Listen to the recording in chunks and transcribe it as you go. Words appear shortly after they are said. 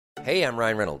Hey, I'm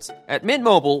Ryan Reynolds. At Mint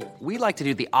Mobile, we like to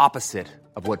do the opposite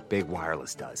of what Big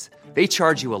Wireless does. They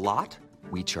charge you a lot,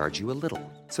 we charge you a little.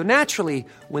 So naturally,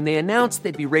 when they announced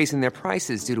they'd be raising their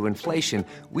prices due to inflation,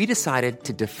 we decided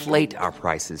to deflate our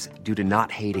prices due to not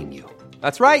hating you.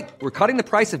 That's right. We're cutting the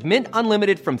price of Mint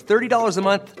Unlimited from $30 a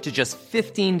month to just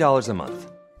 $15 a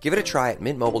month. Give it a try at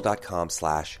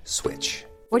mintmobile.com/switch.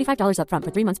 $45 up front for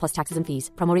 3 months plus taxes and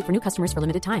fees. Promo rate for new customers for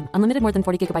limited time. Unlimited more than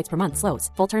 40 gigabytes per month. Slows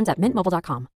full terms at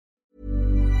mintmobile.com.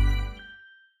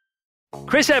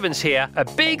 Chris Evans here. A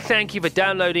big thank you for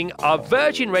downloading our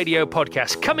Virgin Radio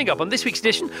podcast. Coming up on this week's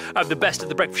edition of the Best of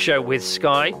the Breakfast Show with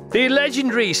Sky, the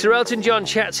legendary Sir Elton John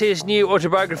chats his new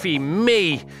autobiography,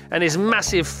 Me, and his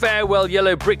massive farewell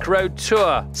Yellow Brick Road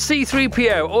tour.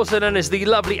 C3PO, also known as the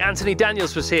lovely Anthony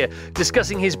Daniels, was here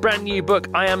discussing his brand new book,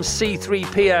 I Am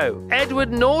C3PO.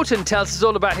 Edward Norton tells us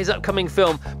all about his upcoming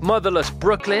film, Motherless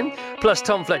Brooklyn, plus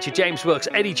Tom Fletcher, James Wilkes,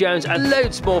 Eddie Jones, and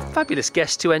loads more fabulous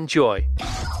guests to enjoy.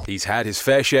 He's had his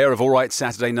fair share of all right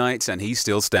Saturday nights, and he's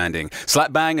still standing.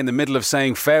 Slap bang in the middle of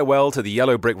saying farewell to the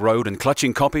Yellow Brick Road and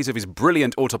clutching copies of his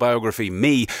brilliant autobiography,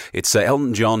 Me, it's Sir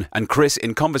Elton John and Chris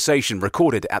in conversation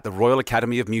recorded at the Royal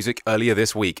Academy of Music earlier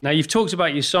this week. Now, you've talked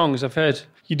about your songs. I've heard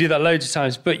you do that loads of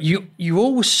times, but you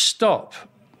always stop.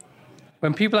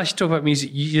 When people actually talk about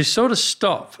music, you sort of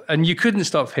stop, and you couldn't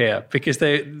stop here because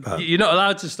you're not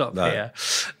allowed to stop here.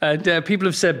 And people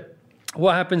have said,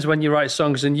 what happens when you write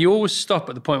songs? And you always stop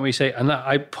at the point where you say, and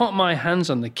I put my hands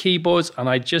on the keyboards and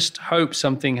I just hope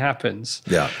something happens.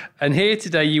 Yeah. And here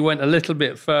today you went a little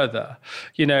bit further,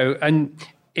 and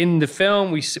in the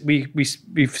film,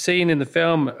 we've seen in the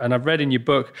film, and I've read in your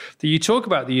book, that you talk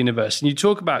about the universe and you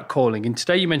talk about calling. And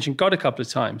today you mentioned God a couple of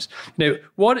times.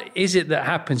 What is it that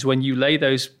happens when you lay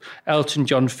those Elton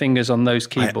John fingers on those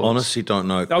keyboards? I honestly don't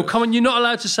know. Oh, come on, you're not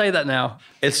allowed to say that now.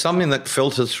 It's something that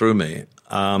filters through me,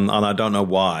 and I don't know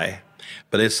why,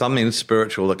 but it's something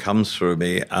spiritual that comes through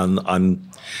me,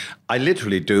 and I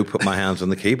literally do put my hands on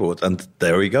the keyboard, and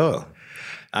there we go.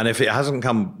 And if it hasn't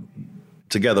come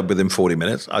together within 40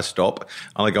 minutes, I stop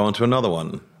and I go on to another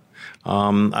one.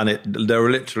 And there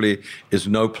literally is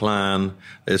no plan.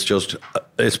 It's just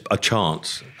it's a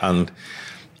chance, and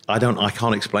I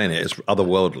can't explain it. It's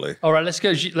otherworldly. All right, let's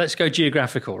go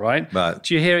geographical, right? Right.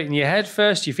 Do you hear it in your head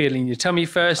first? Do you feel it in your tummy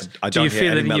first? I don't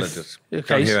hear any melodies.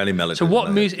 Okay. Don't hear any melodies. So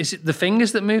what moves? Is it the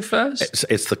fingers that move first?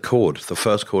 It's the chord, the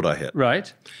first chord I hit.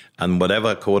 Right. And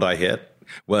whatever chord I hit,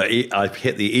 I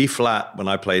hit the E flat when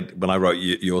I wrote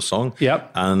your song.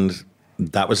 Yep. And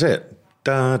that was it.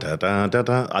 Da da da da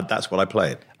da. That's what I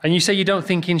played. And you say you don't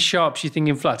think in sharps, you think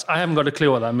in flats. I haven't got a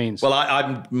clue what that means. Well,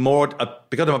 I'm more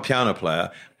because I'm a piano player.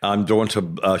 I'm drawn to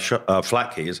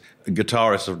flat keys.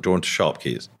 Guitarists are drawn to sharp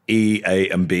keys. E, A,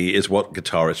 and B is what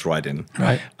guitarists write in.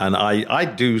 Right. And I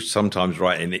do sometimes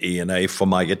write in E and A for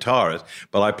my guitarist,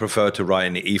 but I prefer to write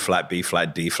in E flat, B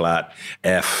flat, D flat,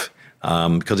 F,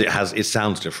 because it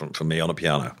sounds different for me on a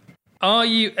piano. Are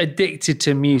you addicted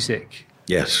to music?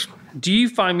 Yes. Do you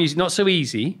find music not so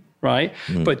easy, right?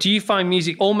 But do you find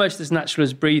music almost as natural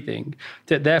as breathing,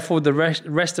 that therefore the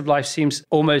rest of life seems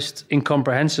almost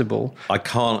incomprehensible? I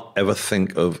can't ever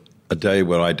think of a day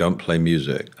where I don't play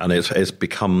music, and it's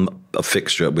become a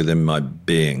fixture within my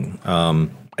being.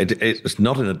 It's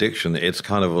not an addiction. It's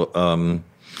kind of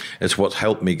it's what's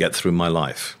helped me get through my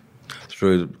life,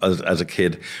 as a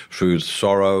kid, through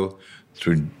sorrow,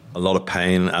 through a lot of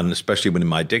pain, and especially when in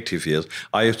my addictive years,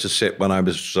 I used to sit when I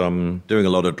was doing a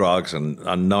lot of drugs and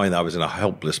knowing that I was in a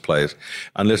helpless place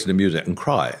and listen to music and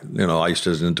cry. I used to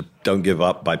listen to Don't Give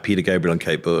Up by Peter Gabriel and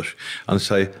Kate Bush and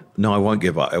say, no, I won't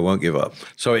give up, I won't give up.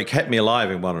 So it kept me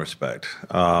alive in one respect,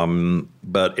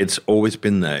 but it's always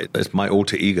been there. It's my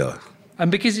alter ego. And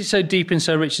because it's so deep and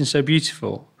so rich and so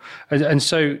beautiful and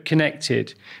so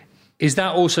connected, is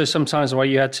that also sometimes why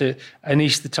you had to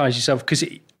anesthetize yourself? Because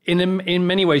in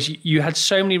many ways, you had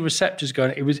so many receptors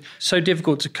going. It was so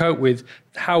difficult to cope with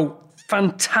how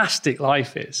fantastic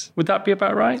life is. Would that be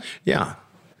about right? Yeah,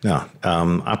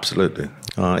 absolutely.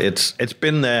 It's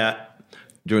been there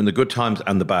during the good times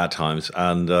and the bad times,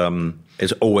 and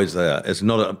it's always there. It's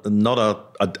not a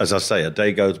as I say, a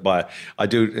day goes by. I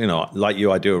do, like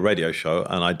you, I do a radio show,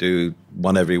 and I do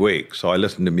one every week. So I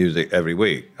listen to music every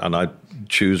week, and I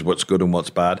choose what's good and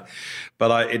what's bad.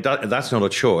 But that's not a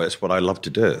chore. It's what I love to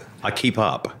do. I keep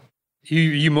up.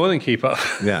 You more than keep up.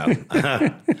 Yeah,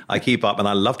 I keep up, and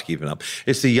I love to keep it up.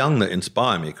 It's the young that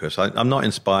inspire me, Chris. I'm not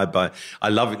inspired by. I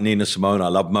love Nina Simone. I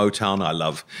love Motown. I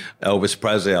love Elvis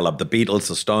Presley. I love the Beatles,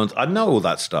 the Stones. I know all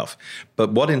that stuff.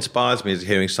 But what inspires me is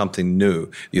hearing something new.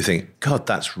 You think, God,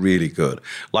 that's really good.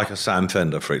 Like a Sam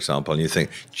Fender, for example, and you think,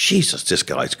 Jesus, this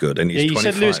guy's good. And he's 25.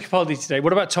 You said Lewis Capaldi today.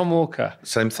 What about Tom Walker?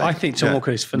 Same thing. I think Tom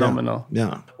Walker is phenomenal.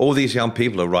 Yeah. All these young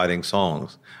people are writing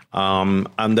songs.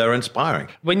 And they're inspiring.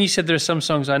 When you said there are some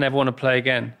songs I never want to play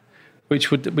again,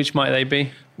 which might they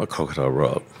be? Well, Crocodile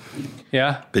Rock.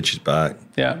 Yeah. Bitch is Back.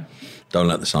 Yeah. Don't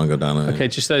Let the Sun Go Down. Okay,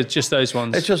 just those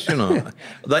ones. It's just,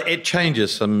 it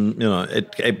changes some,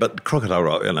 but Crocodile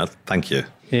Rock, thank you.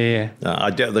 Yeah.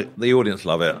 I get the audience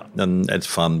love it, and it's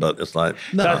fun, but it's like,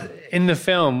 no. In the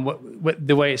film,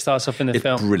 the way it starts off in the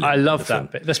film, brilliant. I love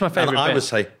that bit. That's my favourite bit. I would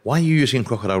say, why are you using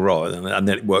Crocodile Rock? And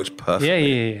then it works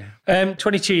perfectly. Yeah.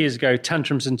 22 years ago,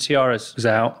 Tantrums and Tiaras was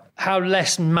out. How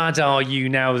less mad are you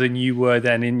now than you were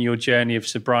then in your journey of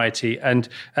sobriety? And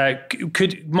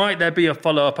might there be a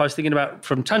follow-up? I was thinking about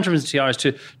from Tantrums and Tiaras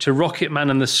to Rocket Man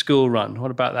and the School Run.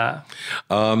 What about that?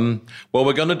 Well,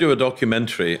 we're going to do a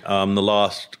documentary on the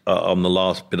last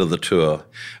bit of the tour,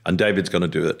 and David's going to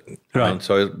do it. Right.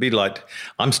 So it'd be like,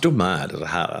 I'm still mad as a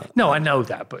hat. No, I know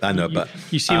that, but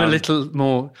you seem a little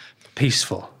more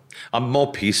peaceful. I'm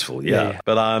more peaceful, yeah.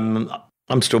 But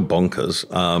I'm still bonkers.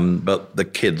 But the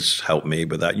kids help me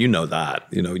with that. You know that.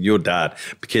 Your dad.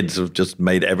 The kids have just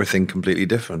made everything completely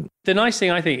different. The nice thing,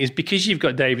 I think, is because you've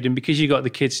got David and because you've got the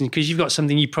kids and because you've got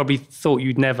something you probably thought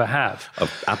you'd never have.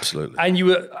 Oh, absolutely. And you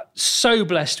were so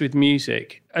blessed with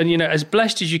music. And, as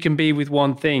blessed as you can be with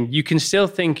one thing, you can still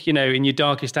think, in your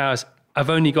darkest hours,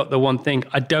 I've only got the one thing.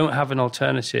 I don't have an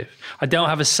alternative. I don't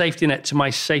have a safety net to my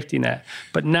safety net.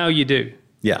 But now you do.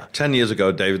 Yeah. 10 years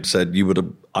ago, David said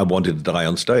I wanted to die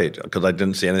on stage because I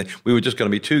didn't see anything. We were just going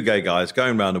to be two gay guys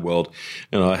going around the world,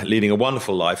 leading a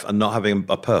wonderful life and not having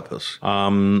a purpose.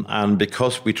 And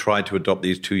because we tried to adopt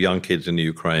these two young kids in the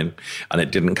Ukraine and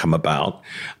it didn't come about,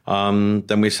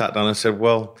 then we sat down and said,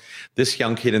 well, this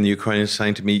young kid in the Ukraine is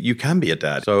saying to me, you can be a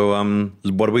dad. So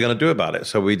what are we going to do about it?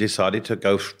 So we decided to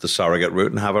go the surrogate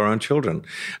route and have our own children.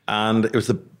 And it was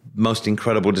the most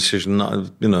incredible decision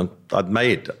I'd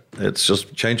made. It's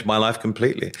just changed my life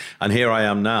completely. And here I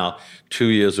am now, 2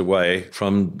 years away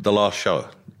from the last show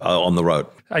on the road.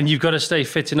 And you've got to stay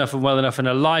fit enough and well enough and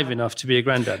alive enough to be a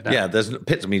granddad now. Yeah, there's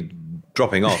pits of me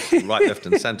dropping off right, left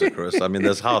and centre, Chris. I mean,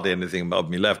 there's hardly anything of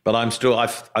me left. But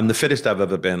I'm the fittest I've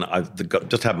ever been. I've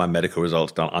just had my medical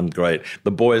results done. I'm great.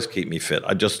 The boys keep me fit.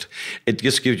 It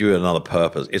just gives you another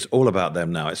purpose. It's all about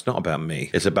them now. It's not about me.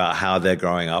 It's about how they're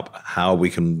growing up, how we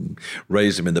can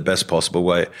raise them in the best possible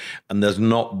way. And there's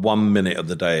not 1 minute of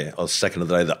the day or second of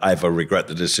the day that I ever regret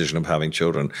the decision of having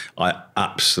children. I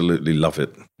absolutely love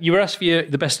it. You were asked for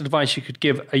the best advice you could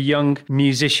give a young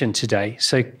musician today.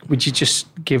 So would you just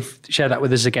share that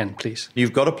with us again, please?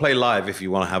 You've got to play live if you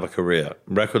want to have a career.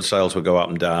 Record sales will go up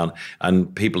and down,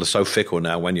 and people are so fickle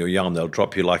now. When you're young, they'll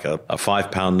drop you like a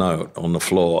 £5 note on the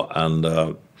floor, and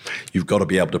you've got to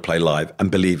be able to play live and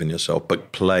believe in yourself,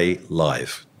 but play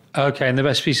live. Okay, and the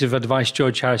best piece of advice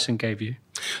George Harrison gave you?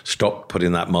 Stop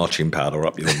putting that marching powder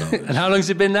up your nose. And how long's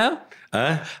it been now?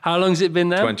 How long's it been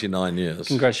now? 29 years.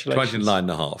 Congratulations. 29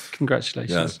 and a half.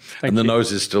 Congratulations. Yes. And the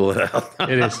nose is still there.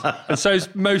 It is. And so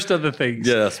is most other things.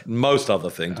 Yes, most other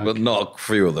things, but not a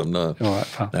few of them, no. All right,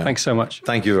 pal. Yeah. Thanks so much.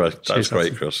 Thank you. That was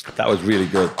great, Chris. That was really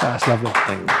good. That's lovely.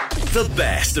 Thank you. The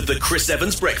best of the Chris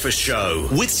Evans Breakfast Show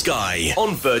with Sky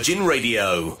on Virgin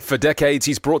Radio. For decades,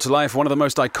 he's brought to life one of the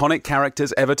most iconic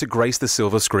characters ever to grace the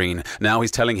silver screen. Now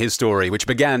he's telling his story, which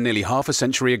began nearly half a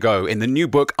century ago in the new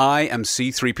book, I Am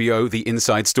C-3PO, The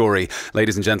Inside Story.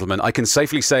 Ladies and gentlemen, I can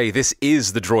safely say this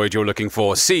is the droid you're looking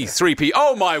for. C-3PO.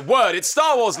 Oh, my word, it's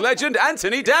Star Wars legend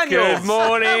Anthony Daniels. Good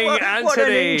morning, Anthony. What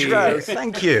an intro.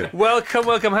 Thank you.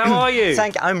 Welcome. How are you?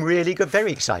 I'm really good.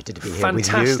 Very excited to be here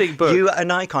Fantastic with you. book. You,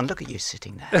 an icon. Look at you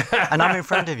sitting there. And I'm in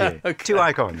front of you. Okay. Two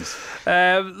icons.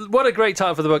 What a great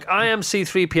title for the book. I Am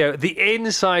C-3PO, The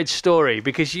Inside Story,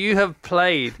 because you have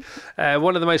played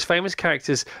one of the most famous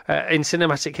characters in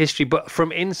cinematic history, but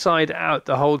from inside out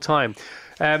the whole time.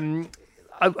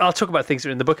 I'll talk about things that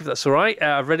are in the book, if that's all right.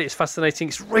 I've read it. It's fascinating.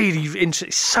 It's really interesting.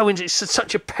 It's so interesting. It's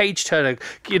such a page turner,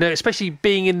 especially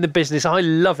being in the business. I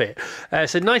love it.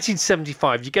 So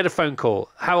 1975, you get a phone call.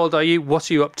 How old are you?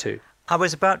 What are you up to? I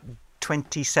was about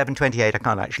 27, 28, I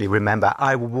can't actually remember.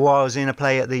 I was in a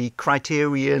play at the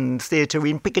Criterion Theatre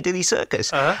in Piccadilly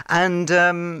Circus. Uh-huh.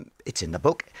 And it's in the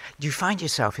book. You find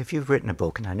yourself, if you've written a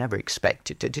book, and I never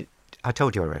expected to... I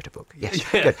told you I wrote a book. Yes,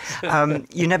 good.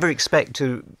 You never expect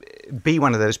to be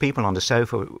one of those people on the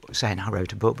sofa saying, I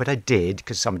wrote a book, but I did,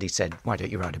 because somebody said, why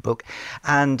don't you write a book?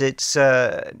 And it's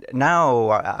now,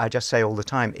 I just say all the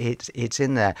time, it's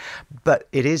in there. But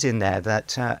it is in there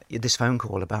that this phone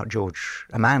call about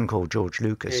a man called George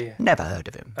Lucas, never heard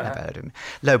of him, never heard of him.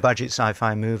 Low-budget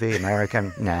sci-fi movie,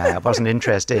 American, I wasn't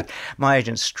interested. My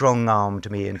agent strong-armed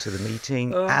me into the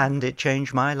meeting, and it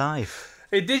changed my life.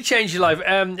 It did change your life.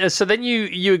 So then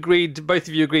you agreed, both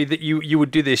of you agreed that you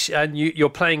would do this, and you're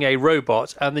playing a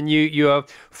robot, and then you are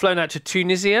flown out to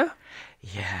Tunisia?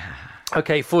 Yeah.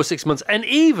 Okay, 4 6 months. And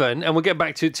we'll get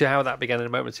back to how that began in a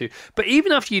moment or two, but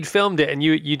even after you'd filmed it and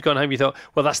you'd gone home, you thought,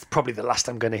 well, that's probably the last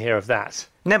I'm going to hear of that.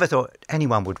 Never thought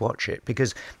anyone would watch it,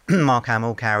 because Mark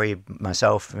Hamill, Carrie,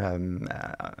 myself,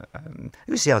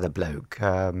 who's the other bloke?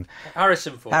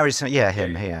 Harrison Ford. Harrison, yeah,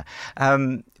 him here.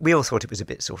 We all thought it was a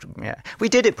bit sort of, we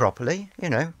did it properly,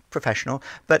 professional,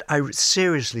 but I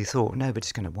seriously thought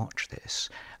nobody's going to watch this.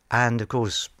 And of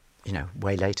course,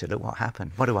 way later, look what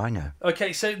happened. What do I know?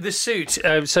 Okay, so the suit,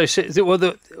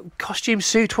 the costume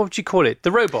suit, what would you call it?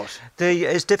 The robot?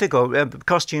 It's difficult.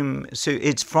 Costume suit,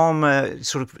 it's from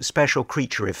sort of special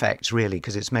creature effects, really,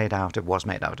 because was made out of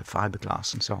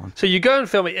fiberglass and so on. So you go and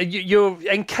film it. You're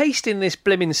encased in this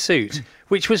blimmin' suit,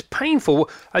 which was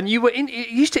painful, and it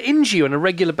used to injure you on a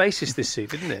regular basis, this suit,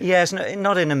 didn't it? Yes,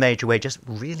 not in a major way, just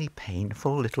really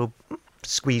painful little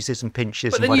squeezes and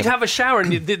pinches. But then you'd have a shower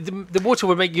and the water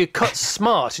would make your cuts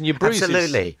smart and your bruises.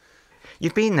 Absolutely.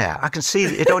 You've been there. I can see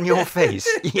it on your face.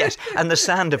 Yes. And the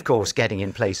sand, of course, getting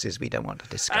in places we don't want to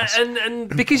discuss. And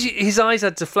because his eyes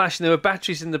had to flash and there were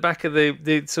batteries in the back of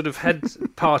the sort of head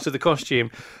part of the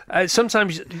costume,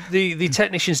 sometimes the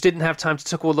technicians didn't have time to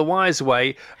tuck all the wires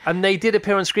away, and they did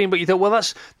appear on screen, but you thought, well,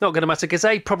 that's not going to matter, because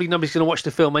probably nobody's going to watch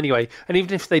the film anyway. And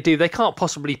even if they do, they can't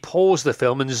possibly pause the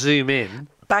film and zoom in.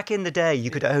 Back in the day, you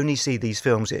could only see these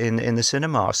films in the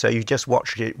cinema, so you just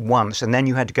watched it once, and then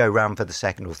you had to go round for the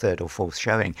second or third or fourth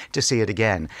showing to see it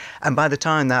again. And by the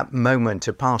time that moment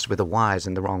had passed with the wires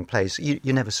in the wrong place, you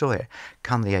never saw it.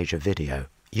 Come the age of video,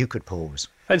 you could pause.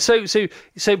 And so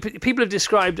people have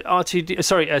described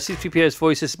C-3PO's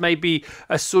voice as maybe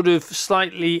a sort of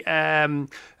slightly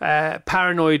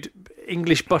paranoid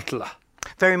English butler.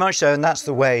 Very much so, and that's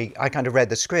the way I kind of read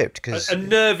the script. Cause a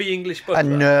nervy English butler. A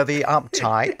nervy,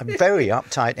 uptight, very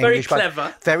uptight English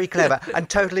butler. Very clever, and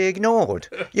totally ignored.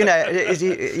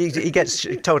 He gets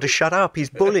told to shut up.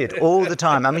 He's bullied all the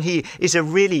time. I mean, he is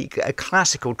a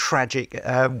classical, tragic,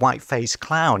 white-faced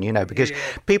clown, because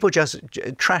people just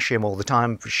trash him all the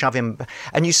time, shove him,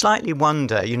 and you slightly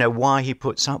wonder, why he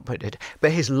puts up with it.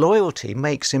 But his loyalty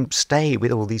makes him stay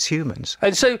with all these humans.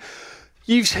 And so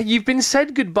You've been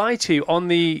said goodbye to on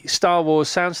the Star Wars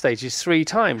sound stages 3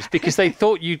 times because they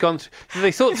thought you'd gone.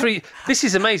 They thought 3. This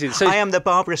is amazing. So I am the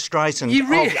Barbara Streisand. You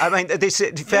really? This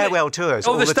farewell tours.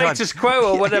 Or all the status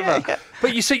quo or whatever. Yeah.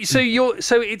 But it's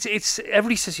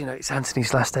everybody says it's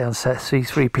Anthony's last day on set.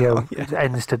 C-3PO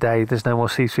ends today. There's no more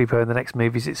C-3PO in the next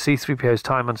movies. It's C-3PO's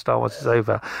time on Star Wars is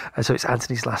over, and so it's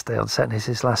Anthony's last day on set and it's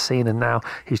his last scene. And now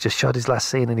he's just shot his last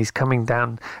scene and he's coming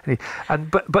down.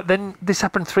 But then this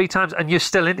happened 3 times and you're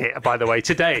still in it, by the way,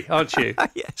 today, aren't you?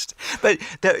 Yes. But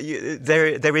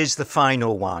there is the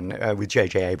final one with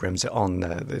J.J. Abrams on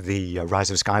the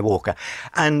Rise of Skywalker.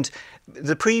 And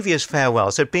the previous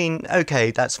farewells have been,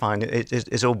 okay, that's fine.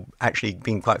 It's all actually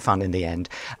been quite fun in the end.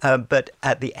 But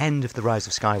at the end of the Rise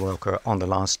of Skywalker on the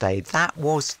last day, that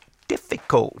was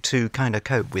difficult to kind of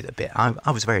cope with a bit.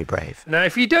 I was very brave. Now,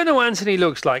 if you don't know what Anthony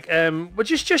looks like,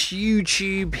 just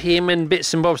YouTube him and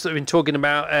bits and bobs that we've been talking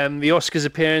about, the Oscars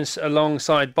appearance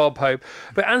alongside Bob Hope.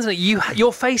 But Anthony,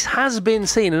 your face has been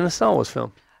seen in a Star Wars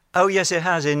film. Oh, yes, it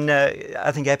has. In,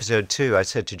 I think, episode 2, I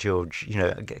said to George,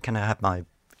 can I have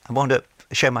I want to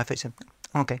show my face.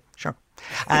 Okay, sure.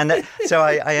 And so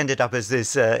I ended up as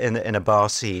this in a bar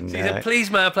scene. So you said, please,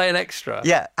 may I play an extra?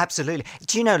 Yeah, absolutely.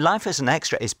 Do you know, life as an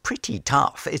extra is pretty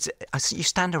tough. You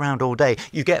stand around all day.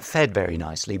 You get fed very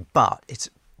nicely, but it's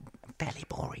fairly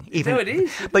boring. No, it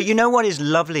is. But you know what is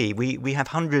lovely? We have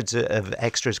hundreds of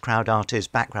extras, crowd artists,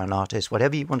 background artists,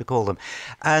 whatever you want to call them.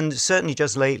 And certainly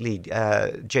just lately,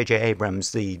 J.J.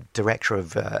 Abrams, the director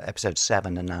of episode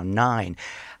 7 and now 9,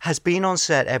 has been on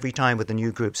set every time with the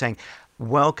new group saying,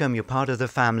 welcome, you're part of the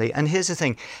family. And here's the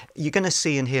thing, you're going to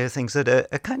see and hear things that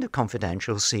are kind of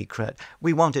confidential, secret.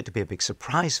 We want it to be a big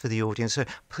surprise for the audience, so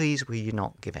please will you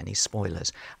not give any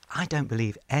spoilers. I don't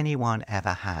believe anyone ever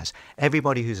has.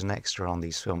 Everybody who's an extra on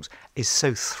these films is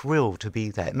so thrilled to be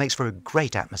there. It makes for a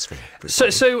great atmosphere.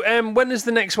 So when does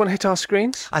the next one hit our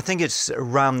screens? I think it's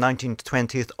around 19th to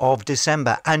 20th of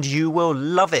December, and you will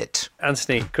love it.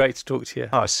 Anthony, great to talk to you.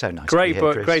 Oh, so nice. Great to be here,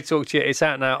 book, Chris. great to talk to you. It's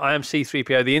out now. I Am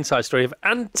C-3PO, the inside story of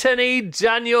Anthony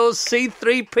Daniels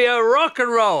C-3PO rock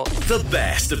and roll. The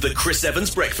best of the Chris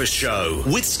Evans Breakfast Show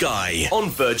with Sky on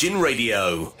Virgin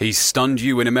Radio. He stunned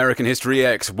you in American History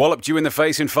X, walloped you in the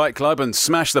face in Fight Club, and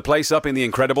smashed the place up in The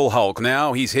Incredible Hulk.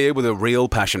 Now he's here with a real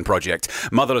passion project.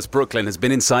 Motherless Brooklyn has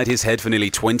been inside his head for nearly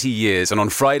 20 years, and on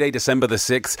Friday, December the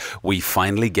 6th, we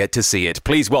finally get to see it.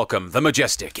 Please welcome the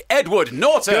majestic Edward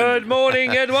Norton. Good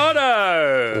morning,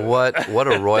 Eduardo. What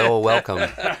a royal welcome.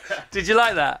 Did you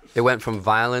like that? It went from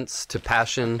violence to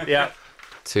passion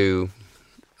to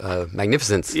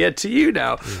magnificence. Yeah, to you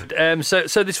now.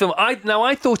 So this film,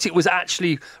 I thought it was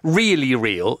actually really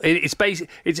real. It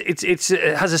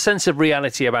has a sense of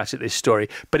reality about it. This story,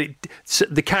 but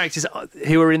the characters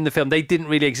who are in the film, they didn't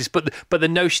really exist, but the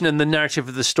notion and the narrative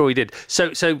of the story did.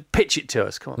 So pitch it to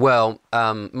us. Come on. Well,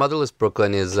 Motherless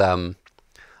Brooklyn is.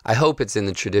 I hope it's in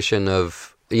the tradition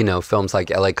of films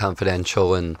like L.A.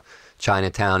 Confidential and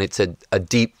Chinatown. It's a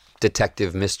deep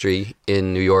detective mystery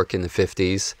in New York in the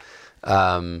 50s.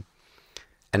 And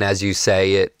as you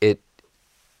say,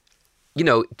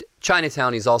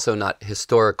 Chinatown is also not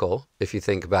historical. If you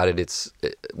think about it,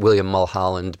 William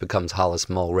Mulholland becomes Hollis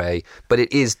Mulwray, but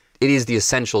it is the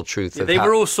essential truth of they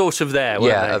were all sort of there,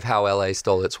 weren't they? Of how LA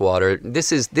stole its water.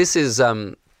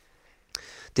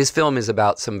 This film is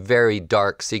about some very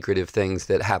dark, secretive things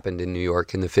that happened in New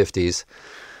York in the 50s.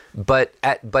 But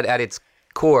at its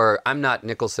core, I'm not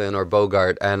Nicholson or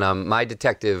Bogart, and my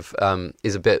detective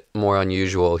is a bit more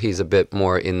unusual. He's a bit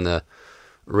more in the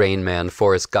Rain Man,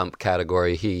 Forrest Gump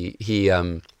category. He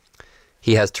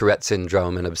has Tourette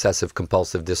syndrome and obsessive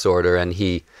compulsive disorder, and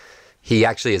he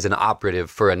actually is an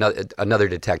operative for another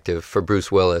detective, for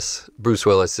Bruce Willis. Bruce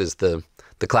Willis is the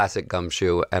classic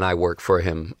gumshoe, and I work for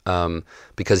him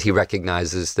because he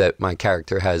recognizes that my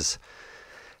character has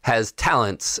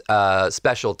talents,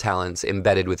 special talents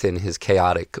embedded within his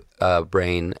chaotic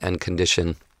brain and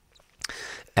condition.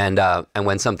 And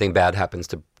when something bad happens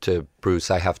to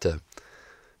Bruce, I have to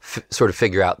sort of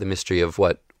figure out the mystery of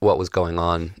what was going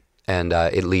on, and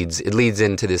it leads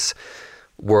into this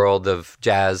world of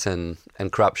jazz and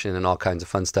corruption and all kinds of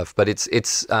fun stuff. But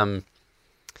it's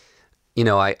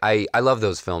I love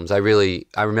those films. I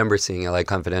remember seeing L.A.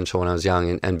 Confidential when I was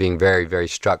young and being very, very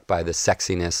struck by the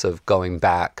sexiness of going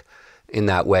back in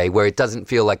that way, where it doesn't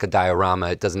feel like a diorama.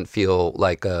 It doesn't feel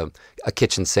like a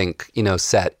kitchen sink,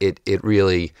 set. It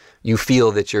really, you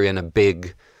feel that you're in a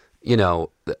big,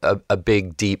 a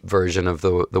big, deep version of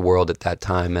the world at that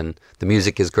time. And the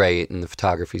music is great and the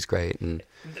photography is great. And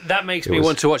that makes me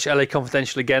want to watch LA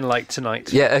Confidential again, like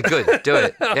tonight. Yeah, good. Do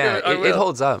it. Yeah, it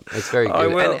holds up. It's very good. I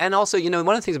will. And also, one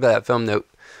of the things about that film that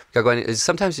got going is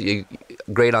sometimes a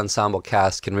great ensemble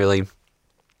cast can really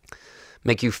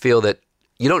make you feel that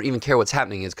you don't even care what's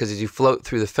happening, is because as you float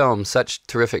through the film, such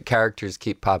terrific characters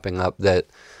keep popping up that,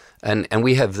 and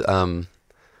we have, in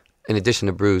addition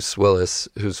to Bruce Willis,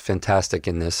 who's fantastic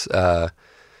in this,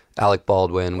 Alec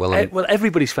Baldwin, Willem. Well,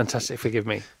 everybody's fantastic. Forgive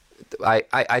me.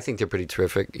 I think they're pretty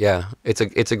terrific. Yeah,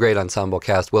 it's a great ensemble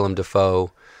cast. Willem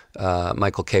Dafoe,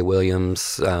 Michael K.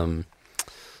 Williams, Bobby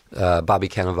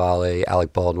Cannavale,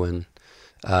 Alec Baldwin,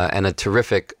 and a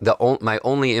terrific. My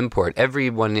only import.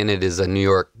 Everyone in it is a New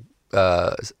York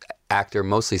actor,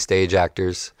 mostly stage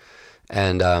actors,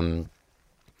 and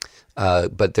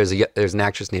but there's an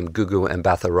actress named Gugu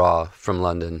Mbatha Raw from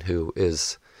London who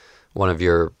is one of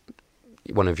your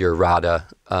RADA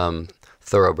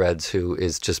thoroughbreds, who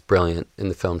is just brilliant in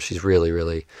the film. She's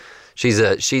really she's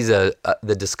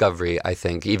the discovery, I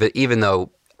think, even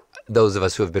though those of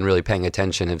us who have been really paying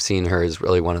attention have seen her as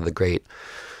really one of the great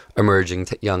emerging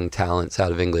young talents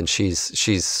out of England. She's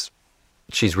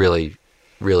really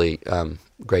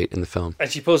great in the film.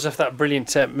 And she pulls off that brilliant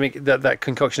that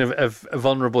concoction of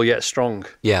vulnerable yet strong.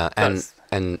 Yeah,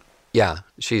 and yeah,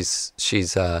 she's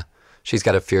got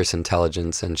a fierce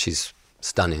intelligence, and she's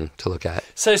stunning to look at.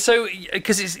 So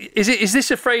because is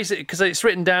this a phrase because it's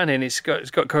written down and it's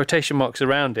got quotation marks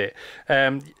around it?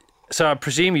 So I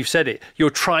presume you've said it.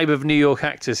 Your tribe of New York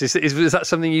actors. Is that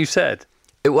something you said?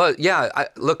 It was. Yeah.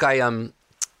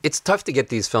 It's tough to get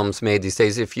these films made these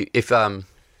days. If you're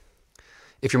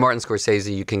Martin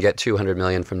Scorsese, you can get $200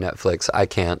 million from Netflix. I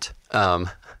can't.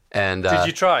 And did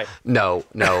you try? No.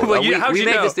 Well, we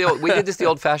did this the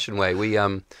old-fashioned way. We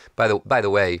by the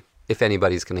way, if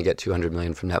anybody's going to get $200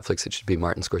 million from Netflix, it should be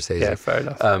Martin Scorsese. Yeah, fair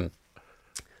enough.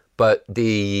 But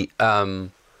we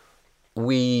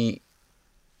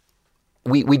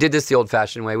did this the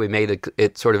old-fashioned way. We made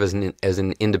it sort of as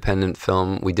an independent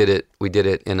film. We did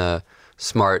it in a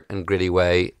smart and gritty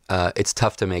way. It's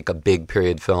tough to make a big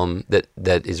period film that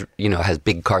is, has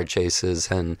big car chases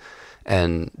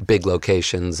and big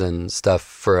locations and stuff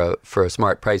for a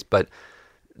smart price. But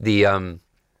the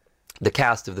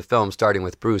cast of the film, starting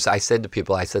with Bruce, I said to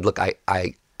people, look,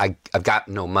 I've got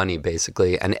no money,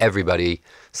 basically, and everybody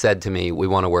said to me, we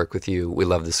want to work with you, we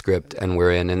love the script, and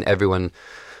we're in. And everyone,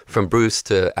 from Bruce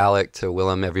to Alec to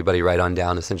Willem, everybody right on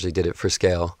down, essentially did it for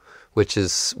scale,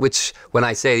 which when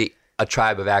I say a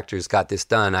tribe of actors got this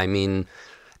done, I mean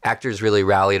actors really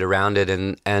rallied around it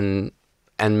and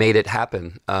made it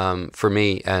happen for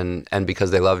me, and because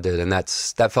they loved it, and that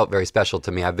felt very special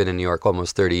to me. I've been in New York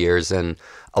almost 30 years, and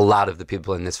a lot of the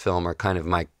people in this film are kind of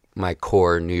my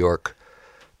core New York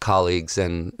colleagues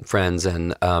and friends,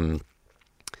 and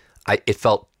it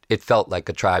felt like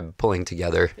a tribe pulling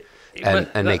together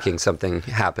and making something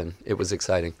happen. It was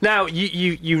exciting. Now,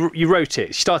 you wrote it.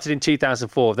 You started in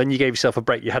 2004. Then you gave yourself a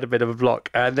break. You had a bit of a block,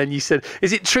 and then you said,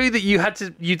 "Is it true that you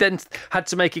then had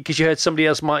to make it because you heard somebody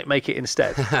else might make it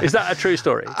instead?" Is that a true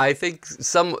story? I think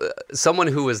someone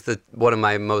who was one of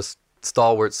my most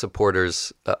stalwart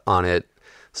supporters on it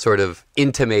sort of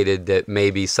intimated that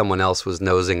maybe someone else was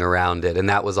nosing around it, and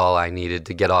that was all I needed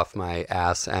to get off my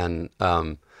ass and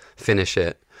finish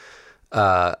it.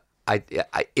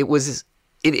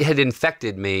 It had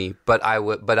infected me, but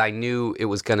I knew it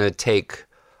was going to take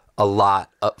a lot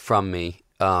up from me,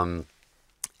 and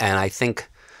I think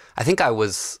I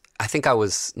was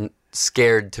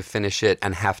scared to finish it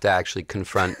and have to actually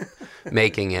confront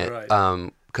making it,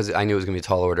 because I knew it was going to be a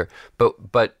tall order.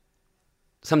 But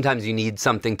sometimes you need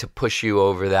something to push you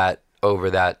over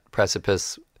that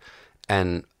precipice,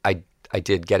 and I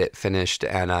did get it finished,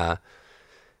 and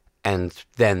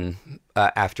then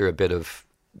after a bit of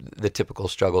the typical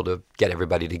struggle to get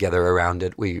everybody together around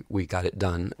it, we got it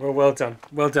done. Well done,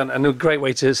 and a great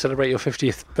way to celebrate your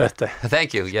 50th birthday.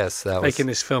 Thank you. Yes, getting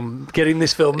this film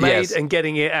made, and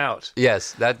getting it out.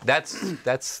 Yes,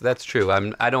 that's true.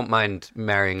 I don't mind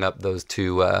marrying up those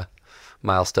two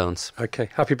milestones. Okay,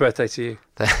 happy birthday to you.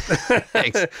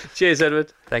 Thanks. Cheers,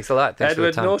 Edward. Thanks a lot. Thanks Edward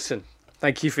for the time. Norton.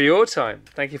 Thank you for your time.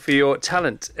 Thank you for your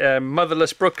talent.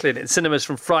 Motherless Brooklyn in cinemas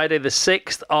from Friday the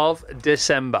 6th of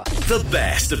December. The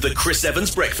best of the Chris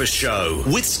Evans Breakfast Show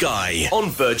with Sky on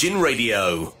Virgin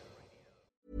Radio.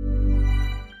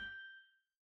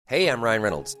 Hey, I'm Ryan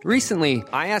Reynolds. Recently,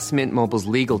 I asked Mint Mobile's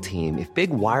legal team if big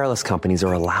wireless companies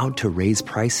are allowed to raise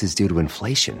prices due to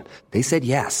inflation. They said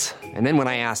yes. And then when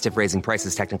I asked if raising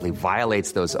prices technically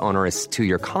violates those onerous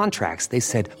 2-year contracts, they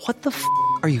said, "What the f***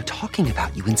 are you talking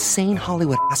about, you insane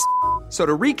Hollywood ass?" So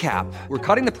to recap, we're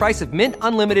cutting the price of Mint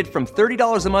Unlimited from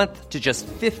 $30 a month to just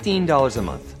 $15 a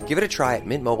month. Give it a try at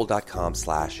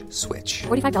mintmobile.com/switch.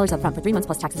 $45 up front for 3 months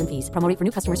plus taxes and fees. Promo rate for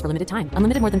new customers for limited time.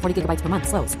 Unlimited more than 40 gigabytes per month.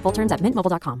 Slows full terms at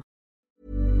mintmobile.com.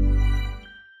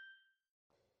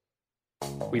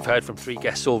 We've heard from 3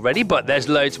 guests already, but there's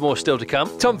loads more still to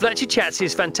come. Tom Fletcher chats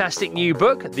his fantastic new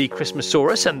book, The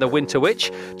Christmasaurus and the Winter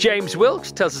Witch. James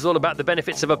Wilkes tells us all about the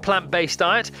benefits of a plant-based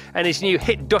diet and his new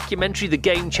hit documentary, The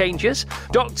Game Changers.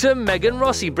 Dr. Megan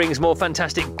Rossi brings more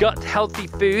fantastic gut-healthy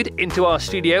food into our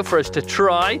studio for us to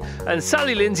try. And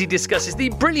Sally Lindsay discusses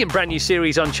the brilliant brand new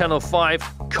series on Channel 5,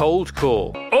 Cold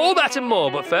Call. All that and more,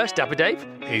 but first, Dapper Dave,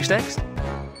 who's next?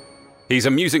 He's a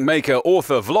music maker,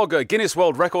 author, vlogger, Guinness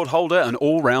World Record holder, and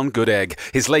all-round good egg.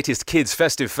 His latest kids'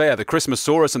 festive fare, The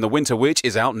Christmasaurus and the Winter Witch,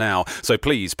 is out now. So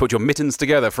please put your mittens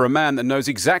together for a man that knows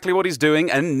exactly what he's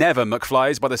doing and never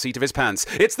McFlies by the seat of his pants.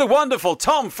 It's the wonderful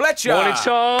Tom Fletcher! Morning,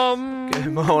 Tom!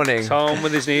 Good morning. Tom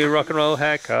with his new rock and roll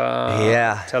haircut.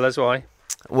 Yeah. Tell us why.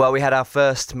 Well, we had our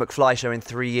first McFly show in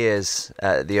 3 years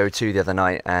at the O2 the other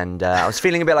night, and I was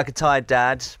feeling a bit like a tired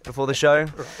dad before the show,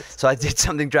 so I did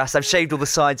something drastic. I've shaved all the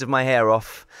sides of my hair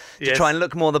off to try and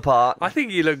look more the part. I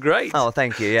think you look great. Oh,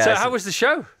 thank you. Yeah. So how was the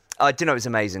show? I do know it was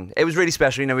amazing. It was really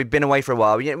special. You know, we'd been away for a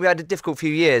while. We had a difficult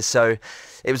few years, so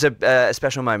it was a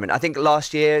special moment. I think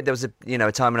last year there was a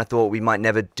time when I thought we might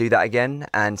never do that again,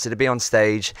 and so to be on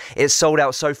stage, it sold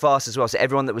out so fast as well. So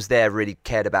everyone that was there really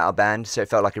cared about our band, so it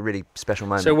felt like a really special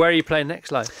moment. So where are you playing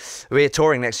next, live? We're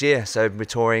touring next year, so we're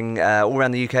touring all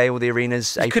around the UK, all the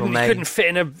arenas. April, May. You couldn't fit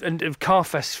in a car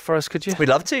fest for us, could you? We'd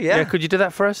love to, yeah. Yeah, could you do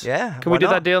that for us? Yeah. Can we do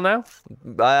that deal now?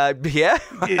 Yeah.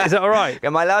 Is that all right?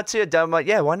 Am I allowed to?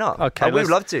 Yeah, why not? not? Okay, we would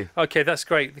love to. Okay, that's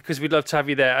great because we'd love to have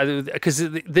you there. Because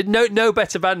no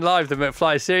better band live than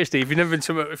McFly. Seriously, if you've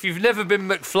never been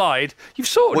McFly'd, you've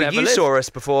sort of Well, never you lived. saw us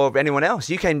before anyone else.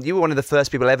 You were one of the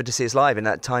first people ever to see us live in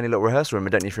that tiny little rehearsal room. I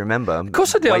don't know if you remember. Of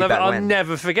course I do. I'll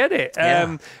never forget it.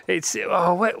 Yeah. It's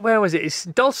where was it? It's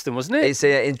Dalston, wasn't it? It's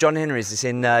in John Henry's. It's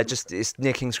in it's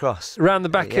near King's Cross. Around the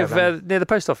back of near the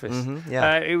post office. Mm-hmm,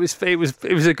 yeah. It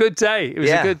was a good day. It was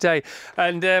a good day,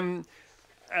 and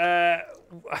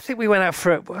I think we went out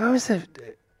for where was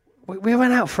it? We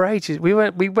went out for ages.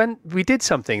 We did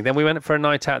something. Then we went for a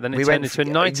night out. Then it turned into a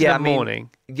night in the morning.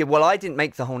 Yeah, well, I didn't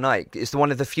make the whole night. It's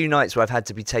one of the few nights where I've had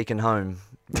to be taken home.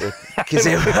 Because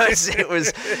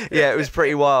it was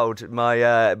pretty wild.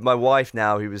 My wife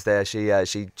now, who was there, she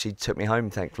took me home,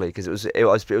 thankfully, because it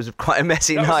was quite a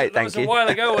messy night. That was a while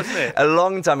ago, wasn't it? A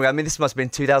long time ago. I mean, this must have been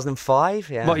 2005.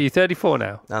 Yeah. What, are you 34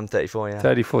 now? I'm 34. Yeah.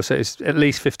 34. So it's at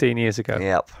least 15 years ago.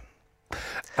 Yep.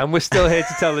 And we're still here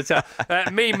to tell the tale.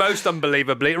 Me, most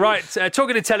unbelievably. Right,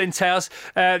 talking of telling tales,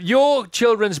 your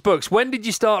children's books, when did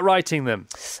you start writing them?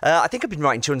 I think I've been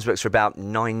writing children's books for about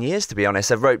 9 years, to be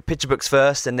honest. I wrote picture books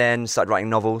first and then started writing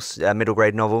novels, middle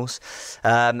grade novels.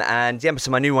 So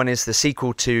my new one is the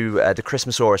sequel to The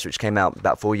Christmasaurus, which came out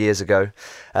about 4 years ago.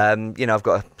 I've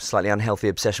got a slightly unhealthy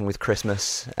obsession with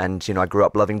Christmas, and, I grew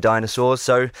up loving dinosaurs,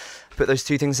 so I put those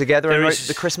two things together and wrote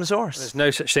The Christmasaurus. There's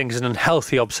no such thing as an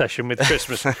unhealthy obsession with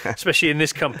Christmas, especially in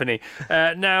this company.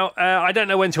 Now, I don't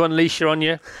know when to unleash you on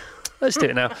you. Let's do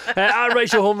it now.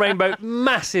 Rachel Horn Rainbow,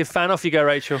 massive fan. Off you go,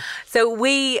 Rachel. So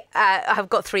we have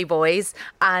got 3 boys,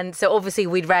 and so obviously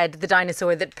we'd read The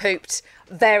Dinosaur That Pooped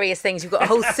various things. You've got a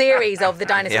whole series of The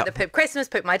Dinosaur That Pooped Christmas,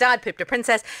 Pooped My Dad, Pooped a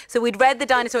Princess. So we'd read The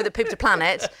Dinosaur That Pooped a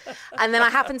Planet, and then I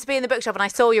happened to be in the bookshop and I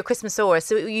saw your Christmasaurus.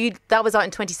 So that was out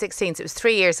in 2016, so it was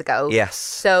 3 years ago. Yes.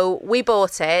 So we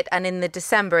bought it, and in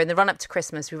the run-up to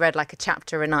Christmas, we read like a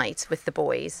chapter a night with the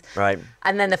boys. Right.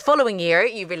 And then the following year,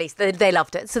 you released, they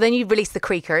loved it. So then you released The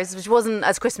Creakers, which wasn't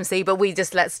as Christmassy, but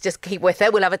let's just keep with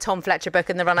it. We'll have a Tom Fletcher book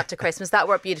in the run-up to Christmas. That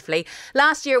worked beautifully.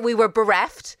 Last year, we were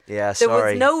bereft. Yeah, there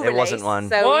sorry. was no There release, wasn't one.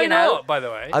 So, Why not, by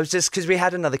the way? I was just, because we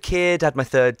had another kid, had my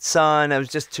 3rd son, I was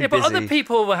just too busy. But other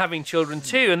people were having children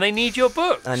too, and they need your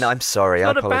books. I know, I'm sorry, I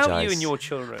It's not apologise. about you and your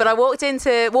children. But I walked into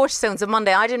Waterstones on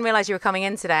Monday. I didn't realise you were coming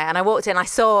in today. And I walked in, I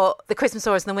saw The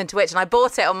Christmasaurus and The Winter Witch, and I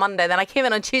bought it on Monday. Then I came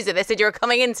in on Tuesday. They said you were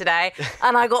coming in today.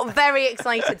 And I got very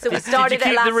excited. So we started Did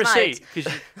you it keep last the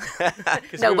night.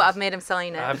 receipt? No, but I've made him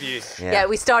sign it. Have you? Yeah,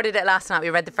 we started it last night.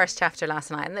 We read the first chapter last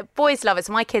night. And the boys love it.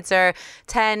 So my kids are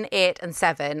 10, 8 and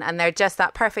 7. And they're just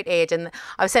that perfect age. And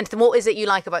I was saying to them, what is it you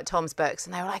like about Tom's books?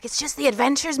 And they were like, it's just the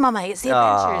adventures, Mummy. It's the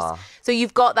adventures. So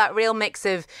you've got that real mix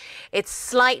of, it's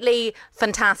slightly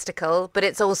fantastical, but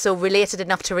it's also related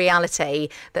enough to reality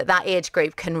that age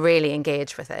group can really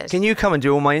engage with it. Can you come and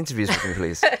do all my interviews with me,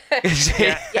 please?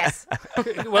 Yes.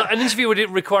 Well, an interview would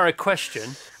require a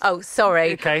question. Oh,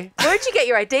 sorry. Okay. Where'd you get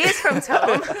your ideas from,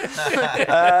 Tom?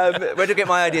 Where do I get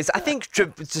my ideas? I think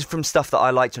just from stuff that I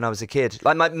liked when I was a kid.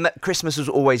 Like Christmas was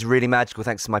always really magical,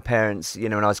 thanks to my parents.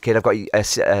 When I was a kid, I've got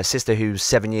a sister who's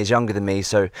 7 years younger than me,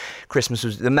 so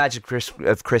the magic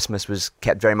of Christmas was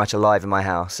kept very much alive in my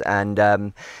house. And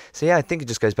I think it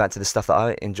just goes back to the stuff that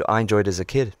I enjoyed as a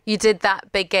kid. You did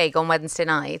that big gig on Wednesday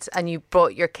night, and you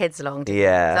brought your kids along. Didn't you? Is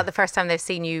that the first time they've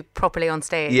seen you properly on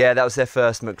stage? Yeah, that was their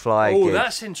first McFly gig. Oh,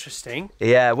 that's interesting.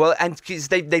 Yeah, well, and cause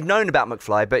they've known about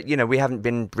McFly, but we haven't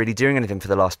been really doing anything for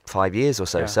the last 5 years or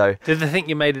so. Yeah. So did they think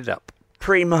you made it up?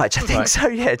 Pretty much, I think so.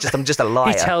 Yeah, I'm just a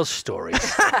liar. He tells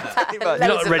stories. You've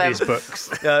not read his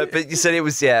books. But you said it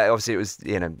was, obviously it was,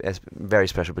 it's very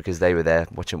special because they were there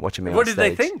watching me on stage. What did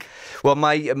they think? Well,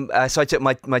 so I took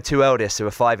my 2 eldest who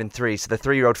are 5 and 3. So the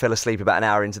 3-year-old fell asleep about an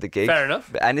hour into the gig. Fair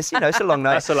enough. And it's it's a long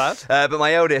night. That's allowed. But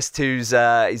my eldest, who's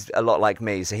he's a lot like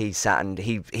me, so he sat and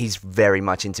he's very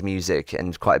much into music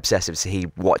and quite obsessive. So he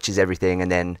watches everything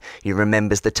and then he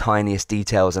remembers the tiniest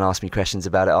details and asks me questions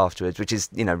about it afterwards, which is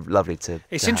lovely to.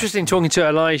 It's interesting talking to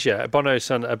Elijah, Bono's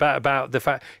son, about the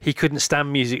fact he couldn't stand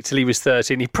music till he was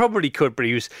 13. He probably could, but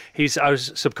I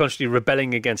was subconsciously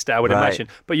rebelling against it, I would imagine.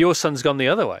 But your son's gone the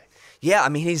other way. Yeah, I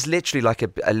mean, he's literally like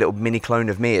a little mini clone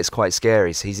of me. It's quite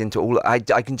scary. So he's into all. I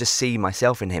can just see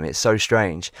myself in him. It's so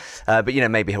strange. But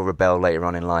maybe he'll rebel later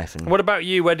on in life. And what about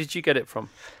you? Where did you get it from?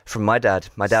 From my dad.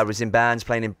 My dad was in bands,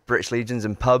 playing in British Legions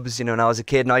and pubs, when I was a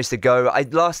kid. And I used to go.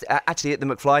 Actually at the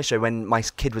McFly show when my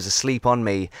kid was asleep on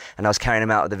me and I was carrying him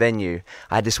out of the venue.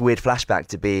 I had this weird flashback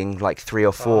to being like 3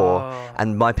 or 4,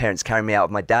 and my parents carrying me out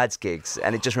of my dad's gigs,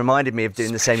 and it just reminded me of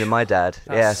doing the same with my dad.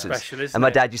 That's special, isn't and my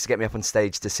it? dad used to get me up on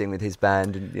stage to sing with his his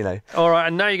band, and you know. All right,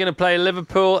 and now you're going to play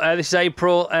Liverpool. This is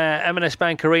April, M&S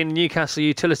Bank Arena, Newcastle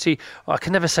Utility. Oh, I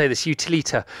can never say this.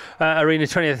 Utilita Arena,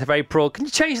 20th of April. Can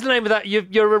you change the name of that?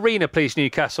 Your arena, please,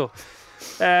 Newcastle.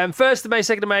 1st of May,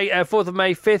 2nd of May, 4th of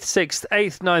May, 5th, 6th,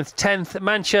 8th, 9th, 10th,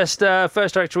 Manchester,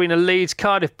 First Direct Arena, Leeds,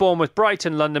 Cardiff, Bournemouth,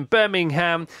 Brighton, London,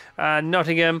 Birmingham,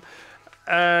 Nottingham,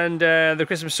 and the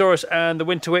Christmasaurus and the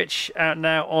Winter Witch out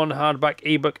now on hardback,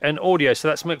 ebook and audio. So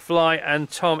that's McFly and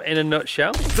Tom in a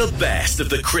nutshell. The best of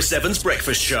the Chris Evans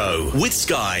Breakfast Show with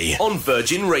Sky on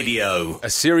Virgin Radio. A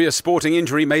serious sporting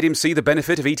injury made him see the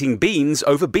benefit of eating beans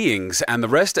over beings, and the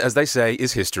rest, as they say,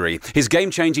 is history. His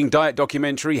game-changing diet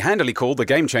documentary, handily called The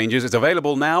Game Changers, is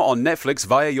available now on Netflix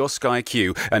via your Sky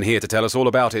Q. And here to tell us all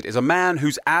about it is a man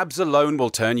whose abs alone will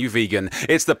turn you vegan.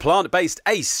 It's the plant-based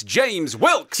ace, James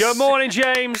Wilkes. Good morning,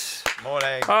 James.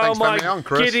 Morning. Oh, Thanks for having me my on,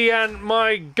 Chris. giddy aunt,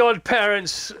 my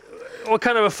godparents. What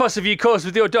kind of a fuss have you caused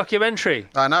with your documentary?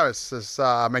 I know, it's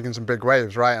making some big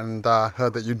waves, right? And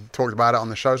heard that you talked about it on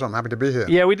the show, so I'm happy to be here.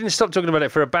 Yeah, we didn't stop talking about it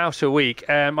for about a week.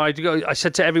 I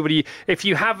said to everybody, if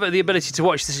you have the ability to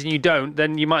watch this and you don't,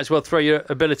 then you might as well throw your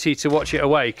ability to watch it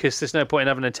away, because there's no point in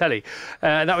having a telly.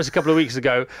 And that was a couple of weeks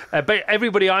ago. But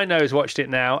everybody I know has watched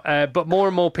it now, but more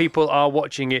and more people are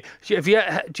watching it. Do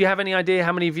you have any idea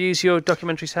how many views your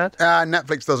documentary's had?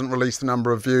 Netflix doesn't release the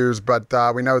number of views, but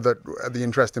we know that the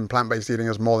interest in plant-based eating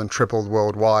has more than tripled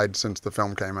worldwide since the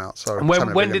film came out. So and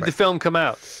when did the film come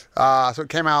out? So it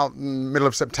came out in middle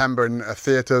of September in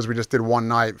theatres. We just did one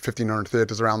night, 1,500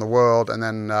 theatres around the world, and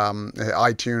then hit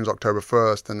iTunes October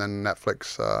 1st, and then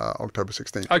Netflix October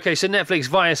 16th. Okay, so Netflix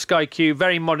via Sky Q,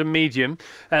 very modern medium,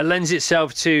 lends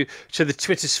itself to the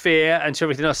Twitter sphere and to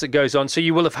everything else that goes on. So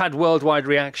you will have had worldwide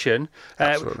reaction.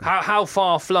 Absolutely. How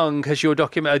far flung has your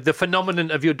the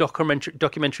phenomenon of your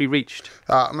documentary reached?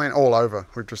 I mean, all over.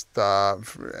 We've just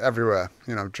everywhere.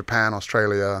 You know, Japan,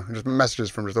 Australia, just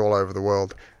messages from just all over the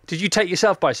world. Did you take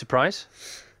yourself by surprise?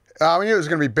 I knew it was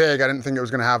going to be big. I didn't think it was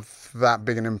going to have that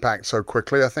big an impact so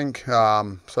quickly, I think.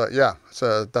 So, yeah, it's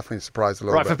definitely surprised a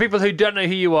little bit. Right, for people who don't know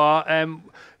who you are,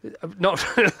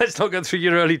 let's not go through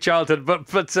your early childhood,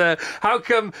 but how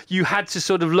come you had to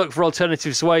sort of look for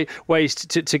alternative ways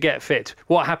to get fit?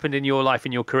 What happened in your life,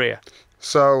 in your career?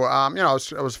 So, I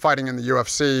was fighting in the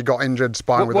UFC, got injured,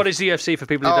 sparring with... What is the UFC for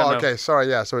people who don't know? Okay, sorry,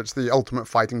 yeah. So it's the Ultimate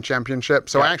Fighting Championship.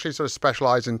 So I actually sort of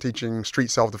specialise in teaching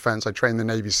street self-defence. I train the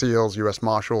Navy SEALs, US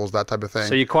Marshals, that type of thing.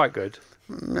 So you're quite good.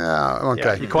 Yeah, okay.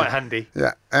 Yeah, you're quite handy.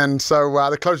 Yeah, and so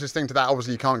the closest thing to that,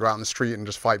 obviously you can't go out in the street and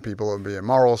just fight people and be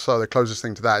immoral, so the closest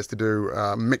thing to that is to do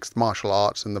mixed martial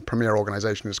arts, and the premier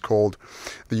organisation is called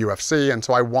the UFC, and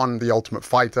so I won the Ultimate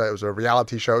Fighter. It was a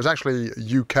reality show. It was actually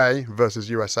UK versus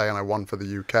USA, and I won for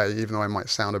the UK, even though I might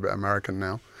sound a bit American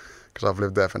now, because I've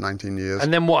lived there for 19 years.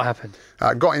 And then what happened?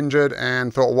 Got injured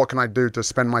and thought, what can I do to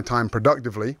spend my time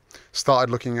productively?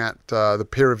 Started looking at the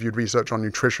peer-reviewed research on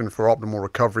nutrition for optimal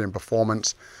recovery and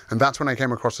performance. And that's when I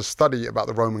came across a study about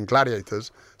the Roman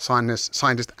gladiators. Scientists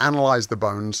analysed the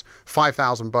bones,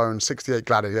 5,000 bones, 68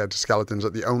 gladiator skeletons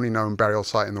at the only known burial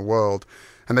site in the world.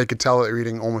 And they could tell that they were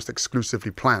eating almost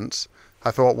exclusively plants.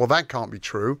 I thought, well, that can't be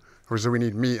true, because we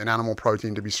need meat and animal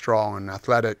protein to be strong and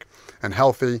athletic and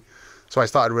healthy. So I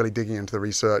started really digging into the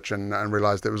research and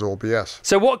realised it was all BS.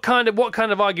 So what kind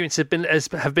of arguments have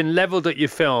been levelled at your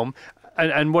film,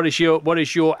 and what is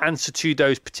your answer to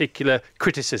those particular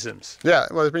criticisms? Yeah,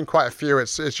 well, there's been quite a few.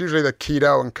 It's usually the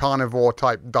keto and carnivore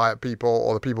type diet people,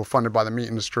 or the people funded by the meat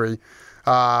industry.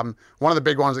 One of the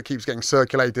big ones that keeps getting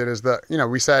circulated is that,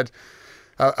 we said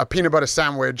a peanut butter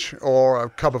sandwich or a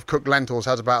cup of cooked lentils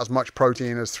has about as much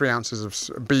protein as 3 ounces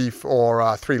of beef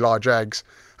or 3 large eggs.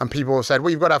 And people have said,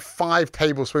 well, you've got to have 5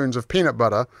 tablespoons of peanut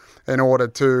butter in order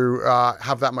to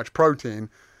have that much protein.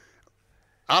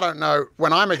 I don't know.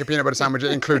 When I make a peanut butter sandwich,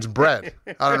 it includes bread.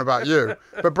 I don't know about you.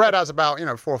 But bread has about,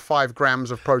 4 or 5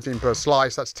 grams of protein per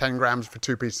slice. That's 10 grams for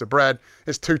 2 pieces of bread.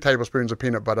 It's 2 tablespoons of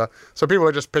peanut butter. So people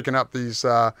are just picking up these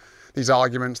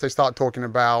arguments. They start talking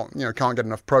about, can't get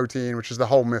enough protein, which is the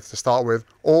whole myth to start with.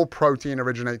 All protein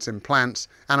originates in plants.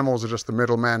 Animals are just the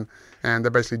middlemen, and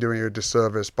they're basically doing you a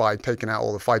disservice by taking out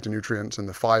all the phytonutrients and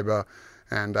the fiber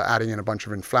and adding in a bunch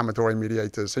of inflammatory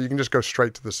mediators. So you can just go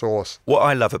straight to the source. What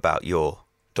I love about your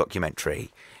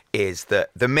documentary is that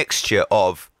the mixture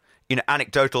of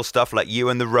anecdotal stuff like you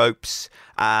and the ropes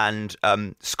and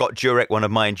Scott Jurek, one of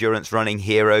my endurance running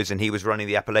heroes, and he was running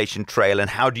the Appalachian Trail,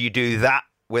 and how do you do that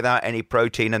without any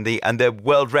protein? And the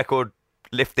world record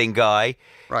lifting guy,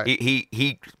 right?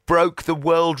 He broke the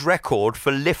world record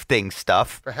for lifting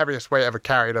stuff. The heaviest weight ever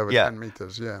carried over 10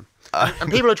 meters, yeah.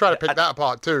 And people are trying to pick that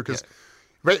apart too, because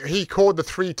He called the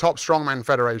 3 top strongman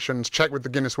federations, checked with the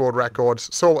Guinness World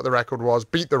Records, saw what the record was,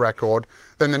 beat the record.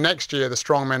 Then the next year, the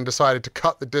strongmen decided to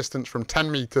cut the distance from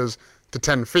 10 meters to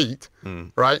 10 feet,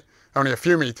 right? Only a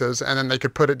few meters, and then they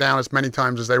could put it down as many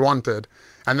times as they wanted.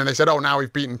 And then they said, oh, now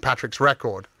we've beaten Patrick's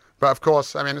record. But of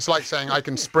course, I mean, it's like saying I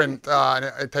can sprint and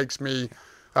it takes me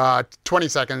 20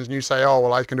 seconds, and you say, oh,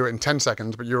 well, I can do it in 10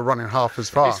 seconds, but you're running half as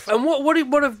fast. And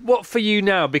what for you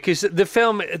now? Because the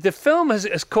film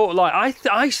has caught light.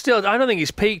 I don't think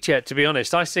it's peaked yet, to be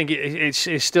honest. I think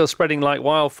it's still spreading like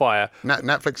wildfire.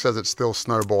 Netflix says it's still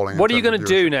snowballing. What are you going to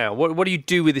do now? What do you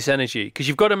do with this energy? Because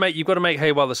you've got to make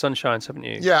hay while the sun shines, haven't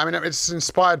you? Yeah, I mean, it's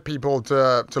inspired people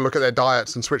to look at their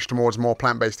diets and switch towards more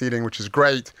plant-based eating, which is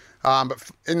great. But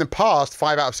in the past,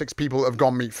 5 out of 6 people that have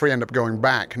gone meat-free end up going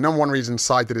back. Number one reason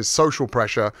cited is social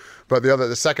pressure, but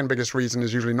the second biggest reason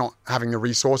is usually not having the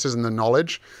resources and the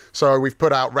knowledge. So we've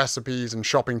put out recipes and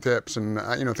shopping tips and things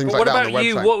like that on the website. What about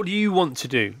you? What do you want to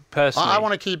do personally? I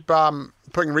want to keep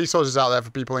putting resources out there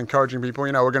for people, encouraging people.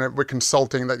 We're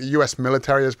consulting. Like the U.S.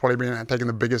 military has probably been taking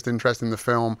the biggest interest in the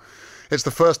film. It's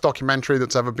the first documentary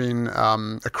that's ever been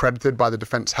accredited by the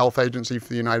Defense Health Agency for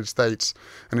the United States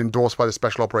and endorsed by the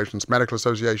Special Operations Medical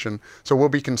Association. So we'll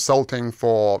be consulting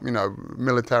for,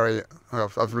 military.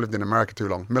 I've lived in America too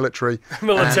long. Military.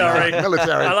 Military.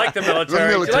 Military. I like the military.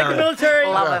 Do you like the military?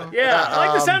 Love them. Yeah, I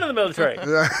like the sound of the military.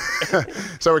 Yeah.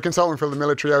 So we're consulting for the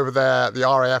military over there. The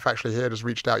RAF actually here just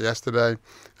reached out yesterday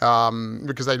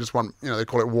because they just want, they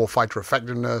call it warfighter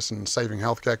effectiveness and saving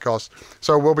healthcare costs.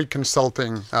 So we'll be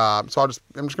consulting. So I'm just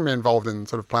going to be involved in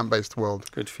sort of plant-based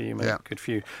world. Good for you, mate. Yeah. Good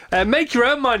for you. Make your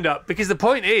own mind up, because the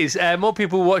point is more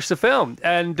people will watch the film.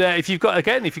 And if you've got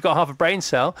half a brain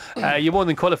cell, you're more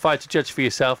than qualified to judge for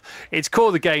yourself. It's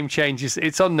called The Game Changers.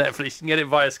 It's on Netflix. You can get it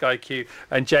via Sky Q.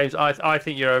 And James, I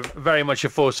think you're very much a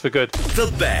force for good.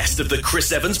 The best of the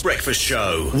Chris Evans Breakfast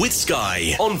Show with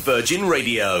Sky on Virgin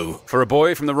Radio. For a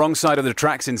boy from the wrong side of the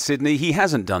tracks in Sydney, he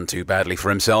hasn't done too badly for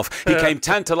himself. He came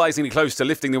tantalisingly close to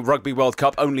lifting the Rugby World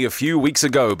Cup only a few weeks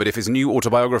ago, but if his new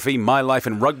autobiography, My Life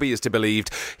in Rugby, is to be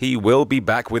believed, he will be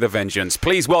back with a vengeance.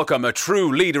 Please welcome a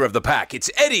true leader of the pack. It's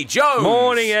Eddie Jones.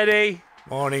 Morning, Eddie.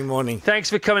 Morning. Thanks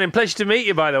for coming in. Pleasure to meet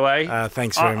you, by the way.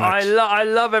 Thanks very much. I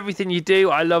love everything you do.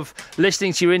 I love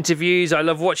listening to your interviews. I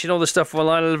love watching all the stuff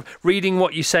online. I love reading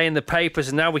what you say in the papers,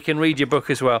 and now we can read your book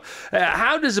as well.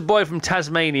 How does a boy from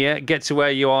Tasmania get to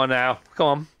where you are now? Come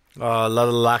on. Oh, a lot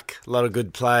of luck, a lot of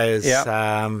good players,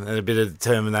 and a bit of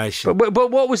determination. But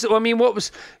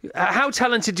how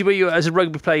talented were you as a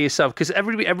rugby player yourself? Because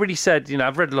everybody said,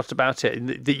 I've read a lot about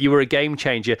it, that you were a game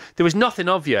changer. There was nothing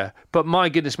of you, but my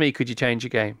goodness me, could you change a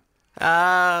game?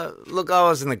 Look, I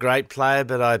wasn't a great player,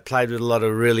 but I played with a lot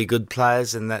of really good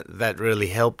players, and that really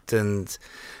helped, and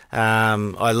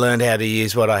I learned how to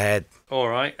use what I had. All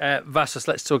right. Vassos,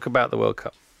 let's talk about the World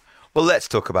Cup. Well, let's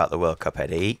talk about the World Cup,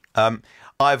 Eddie.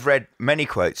 I've read many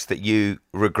quotes that you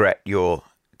regret your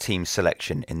team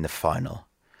selection in the final.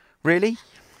 Really?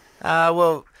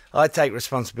 Well, I take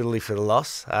responsibility for the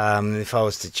loss. If I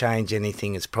was to change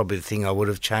anything, it's probably the thing I would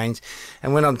have changed.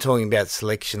 And when I'm talking about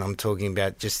selection, I'm talking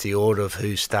about just the order of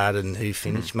who started and who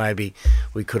finished. Maybe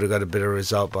we could have got a better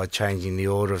result by changing the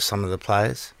order of some of the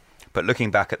players. But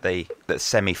looking back at the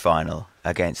semi-final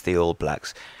against the All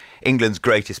Blacks, England's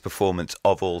greatest performance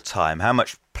of all time, how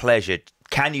much pleasure...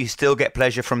 Can you still get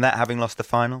pleasure from that, having lost the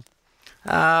final?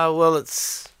 Well,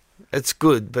 it's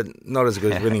good, but not as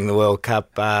good as winning the World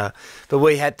Cup. But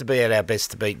we had to be at our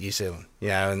best to beat New Zealand,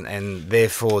 and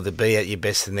therefore to be at your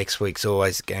best the next week's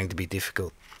always going to be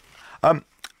difficult.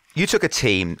 You took a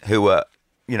team who were,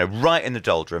 right in the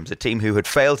doldrums, a team who had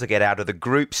failed to get out of the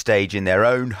group stage in their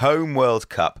own home World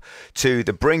Cup to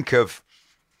the brink of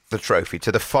the trophy,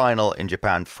 to the final in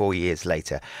Japan 4 years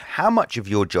later. How much of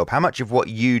your job, how much of what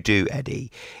you do,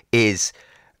 Eddie, is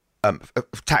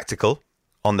tactical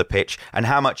on the pitch, and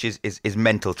how much is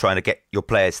mental, trying to get your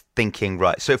players thinking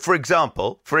right? So, for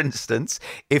instance,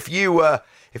 if you were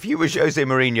Jose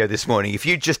Mourinho this morning, if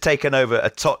you'd just taken over a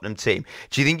Tottenham team,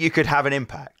 do you think you could have an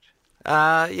impact?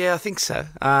 Yeah, I think so.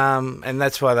 And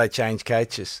that's why they change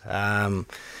coaches. I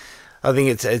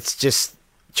think it's just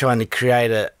trying to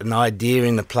create an idea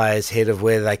in the player's head of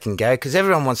where they can go, because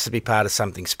everyone wants to be part of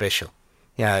something special.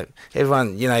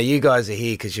 Everyone, you guys are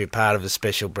here because you're part of a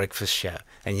special breakfast show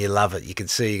and you love it. You can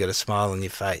see you got a smile on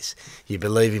your face. You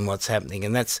believe in what's happening,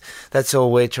 and that's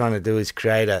all we're trying to do, is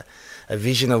create a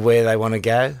vision of where they want to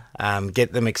go,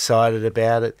 get them excited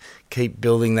about it, keep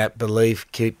building that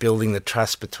belief, keep building the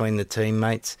trust between the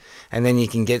teammates, and then you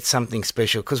can get something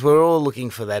special, because we're all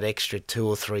looking for that extra 2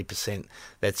 or 3%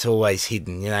 that's always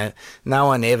hidden. No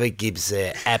one ever gives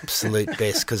their absolute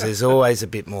best, because there's always a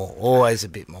bit more.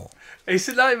 It's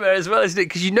a nightmare as well, isn't it?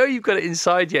 Because you've got it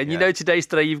inside you, and you know today's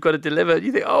today, you've got to deliver.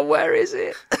 You think, oh, where is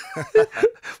it?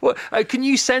 Can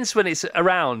you sense when it's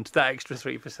around, that extra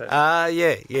 3%?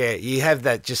 Yeah. You have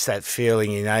that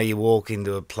feeling, you walk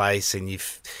into a place and you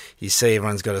see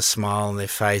everyone's got a smile on their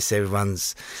face,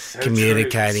 everyone's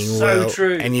communicating well,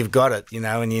 and you've got it,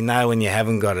 and you know when you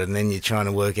haven't got it, and then you're trying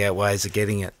to work out ways of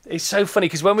getting it. It's so funny,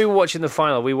 because when we were watching the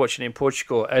final, we were watching it in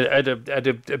Portugal at a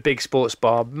big sports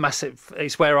bar, massive.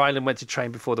 It's where Ireland went to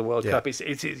train before the World Cup.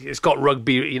 It's got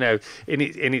rugby,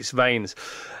 in its veins,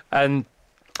 and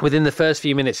within the first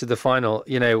few minutes of the final,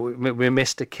 we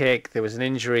missed a kick, there was an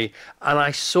injury, and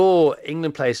I saw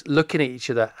England players looking at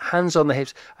each other, hands on their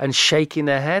hips, and shaking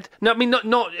their head. No, I mean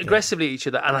not aggressively at each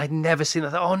other. And I'd never seen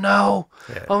that. Oh no,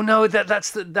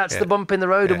 that's the bump in the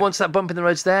road. And once that bump in the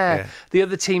road's there, the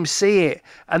other team see it,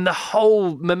 and the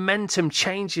whole momentum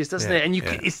changes, doesn't it? And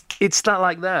it's not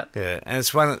like that. Yeah, and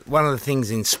it's one of the things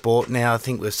in sport now. I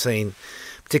think we've seen,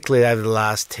 particularly over the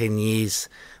last 10 years,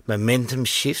 momentum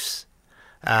shifts.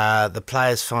 The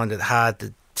players find it hard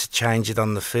to change it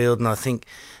on the field, and I think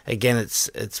again it's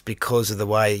because of the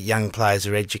way young players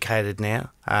are educated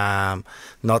now,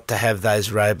 not to have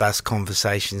those robust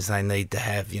conversations they need to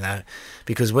have,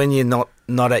 because when you're not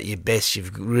at your best,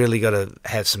 you've really got to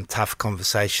have some tough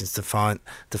conversations to find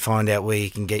out where you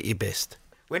can get your best.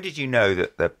 When did you know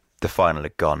that the final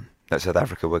had gone, that South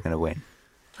Africa were going to win?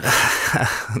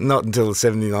 Not until the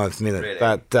 79th minute, really?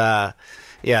 But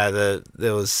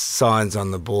there was signs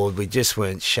on the board. We just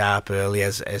weren't sharp early,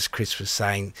 as Chris was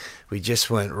saying. We just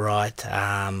weren't right.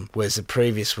 Whereas the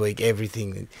previous week,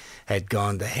 everything had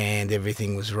gone to hand,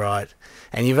 everything was right.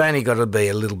 And you've only got to be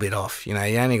a little bit off. You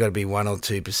only got to be 1 or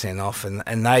 2% off.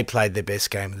 And they played their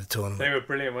best game of the tournament. They were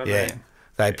brilliant, weren't they?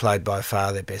 They played by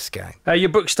far their best game. Your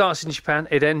book starts in Japan.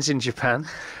 It ends in Japan.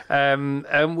 Where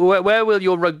do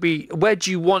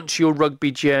you want your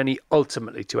rugby journey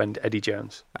ultimately to end, Eddie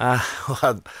Jones?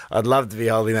 Well, I'd love to be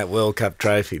holding that World Cup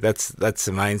trophy. That's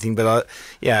the main thing. But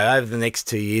over the next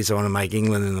 2 years, I want to make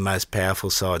England the most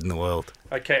powerful side in the world.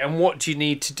 Okay, and what do you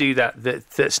need to do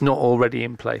that's not already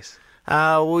in place?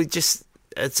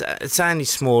 It's only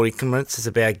small increments. It's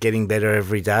about getting better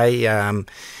every day.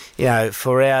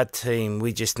 For our team,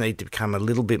 we just need to become a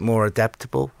little bit more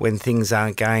adaptable. When things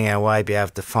aren't going our way, be able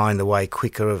to find a way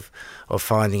quicker of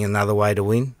finding another way to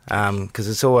win, because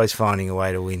it's always finding a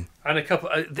way to win. And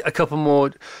a couple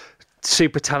more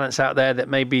super talents out there that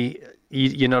maybe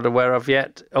you're not aware of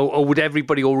yet? Or would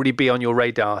everybody already be on your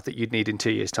radar that you'd need in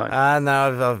 2 years' time?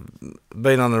 No, I've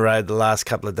been on the road the last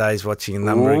couple of days watching a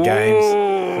number of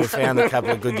games. We've found a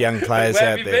couple of good young players out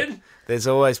there. Where have you been? There's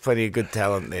always plenty of good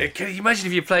talent there. Can you imagine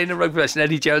if you're playing a rugby match and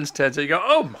Eddie Jones turns and you go,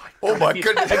 oh my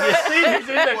goodness. Have you seen him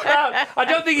in the crowd? I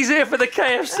don't think he's here for the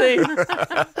KFC.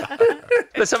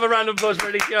 Let's have a round of applause for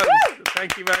Eddie Jones.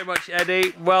 Thank you very much,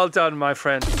 Eddie. Well done, my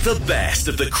friend. The best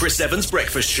of the Chris Evans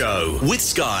Breakfast Show with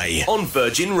Sky on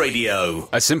Virgin Radio.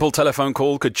 A simple telephone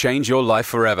call could change your life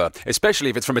forever, especially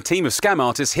if it's from a team of scam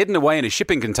artists hidden away in a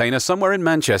shipping container somewhere in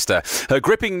Manchester. Her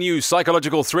gripping new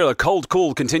psychological thriller Cold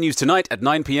Call continues tonight at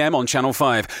 9 p.m. on Channel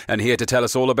 5. And here to tell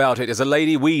us all about it is a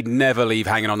lady we'd never leave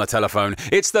hanging on the telephone.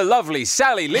 It's the lovely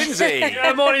Sally Lindsay.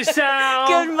 Good morning, Sal.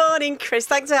 Good morning, Chris.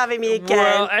 Thanks for having me again.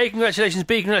 Well, A, congratulations,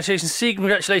 B, congratulations, C,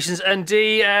 congratulations, and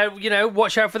D,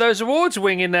 watch out for those awards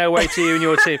winging their way to you and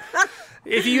your team.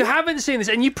 If you haven't seen this,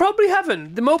 and you probably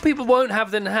haven't, the more people won't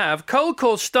have than have, Cold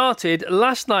Call started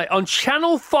last night on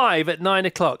Channel 5 at 9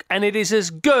 o'clock, and it is as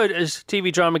good as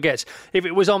TV drama gets. If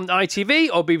it was on ITV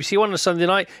or BBC One on a Sunday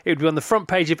night, it would be on the front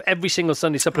page of every single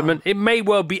Sunday supplement. It may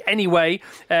well be anyway,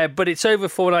 but it's over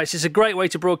 4 nights. It's a great way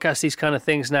to broadcast these kind of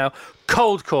things now.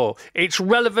 Cold Call. It's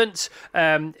relevant,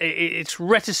 it's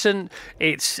reticent,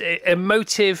 it's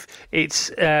emotive, it's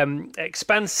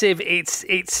expansive,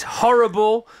 it's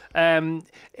horrible.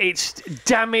 It's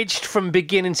damaged from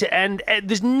beginning to end.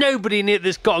 There's nobody in it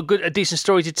that's got a decent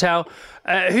story to tell.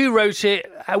 Who wrote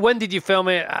it? When did you film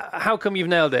it? How come you've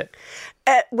nailed it?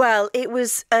 Well, it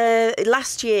was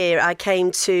last year I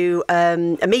came to a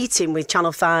meeting with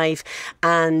Channel 5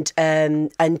 and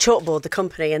Chalkboard, the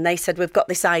company, and they said, we've got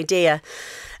this idea.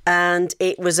 And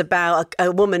it was about a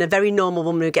woman, a very normal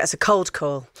woman who gets a cold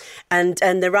call. And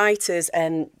the writers...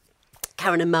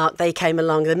 Karen and Mark, they came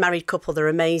along. They're a married couple. They're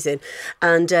amazing,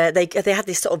 and they had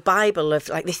this sort of Bible of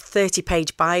like this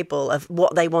 30-page Bible of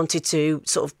what they wanted to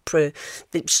sort of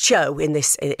show in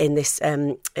this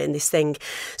thing.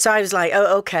 So I was like,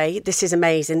 oh, okay, this is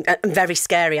amazing and very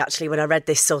scary actually when I read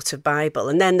this sort of Bible.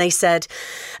 And then they said,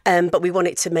 but we want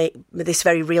it to make this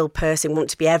very real person, want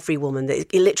to be every woman.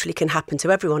 That it literally can happen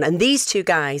to everyone. And these two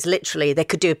guys, literally, they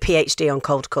could do a PhD on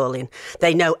cold calling.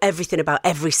 They know everything about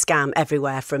every scam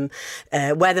everywhere, from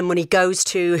where the money goes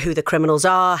to, who the criminals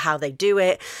are, how they do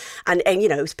it. And you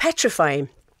know, it was petrifying.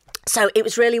 So it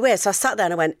was really weird. So I sat there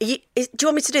and I went, do you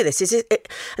want me to do this? Is it? And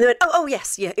they went, oh,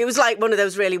 yes, yeah. It was like one of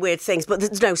those really weird things, but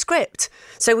there's no script.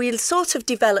 So we sort of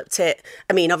developed it.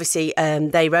 I mean, obviously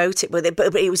they wrote it, but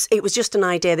it was just an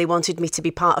idea they wanted me to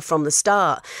be part of from the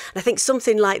start. And I think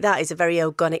something like that is a very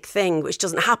organic thing, which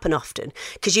doesn't happen often,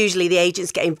 because usually the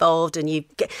agents get involved and you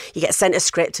get sent a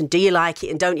script and do you like it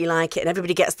and don't you like it, and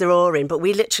everybody gets their oar in. But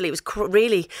we literally, it was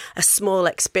really a small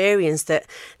experience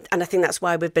and I think that's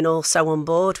why we've been all so on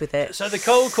board with it. So the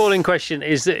cold calling question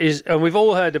is, and we've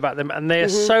all heard about them, and they are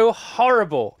so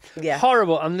horrible,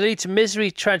 horrible, and they lead to misery,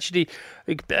 tragedy,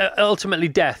 ultimately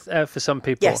death for some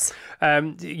people. Yes.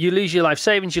 You lose your life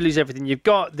savings, you lose everything you've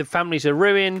got. The families are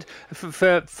ruined.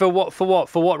 For what?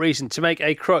 For what reason? To make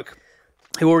a crook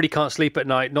who already can't sleep at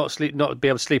night, not be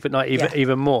able to sleep at night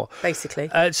even more. Basically.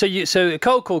 So a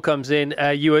cold call comes in.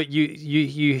 You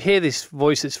hear this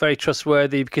voice that's very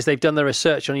trustworthy because they've done their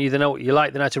research on you. They know what you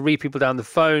like. They know how to read people down the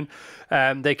phone.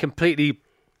 They completely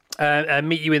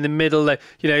meet you in the middle.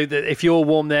 If you're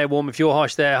warm, they're warm. If you're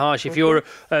harsh, they're harsh. If you're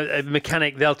a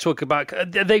mechanic, they'll talk about.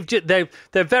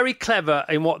 They're very clever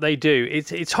in what they do.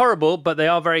 It's horrible, but they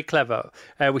are very clever,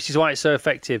 which is why it's so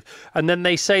effective. And then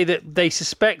they say that they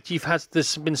suspect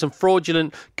there's been some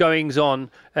fraudulent goings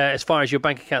on as far as your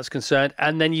bank account's concerned.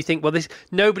 And then you think, well,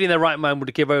 nobody in their right mind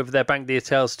would give over their bank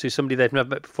details to somebody they've never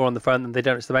met before on the phone, and they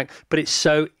don't. It's the bank, but it's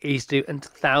so easy to do, and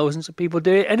thousands of people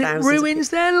do it, and it ruins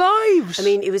their lives. I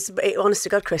mean, honest to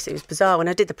God, Chris, it was bizarre. When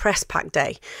I did the press pack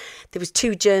day, there was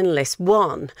two journalists.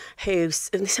 One who's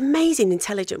this amazing,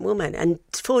 intelligent woman, and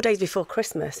 4 days before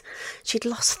Christmas, she'd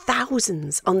lost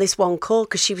thousands on this one call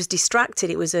because she was distracted.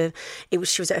 She was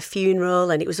at a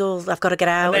funeral, and it was all, I've got to get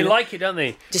out. And they like it, don't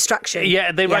they? Distraction.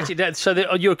 Yeah, they write it down. So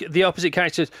the opposite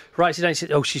character writes it down and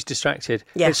says, "Oh, she's distracted."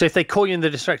 Yeah. So if they call you and they're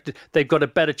distracted, they've got a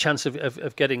better chance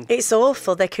of getting. It's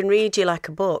awful. They can read you like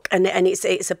a book, and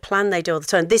it's a plan they do all the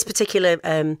time. This particular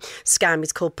scam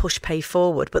is called Push Pay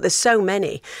Forward, but there's so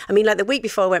many. I mean, like the week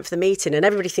before I went for the meeting, and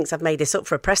everybody thinks I've made this up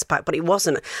for a press pack, but it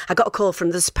wasn't. I got a call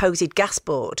from the supposed gas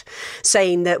board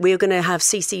saying that we were going to have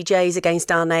CCJs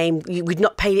against our name. We'd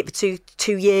not paid it for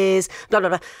two years, blah, blah,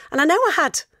 blah. And I know I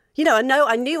had.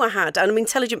 I knew I had. I'm an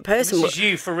intelligent person. This is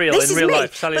you for real, in real me.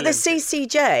 life. But the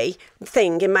CCJ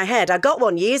thing in my head, I got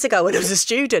one years ago when I was a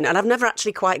student, and I've never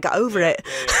actually quite got over it.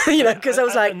 Because I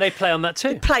was like... And they play on that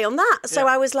too. Play on that. So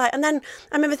I was like... And then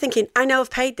I remember thinking, I know I've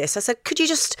paid this. I said, could you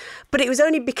just... But it was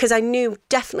only because I knew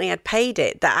definitely I'd paid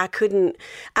it that I couldn't...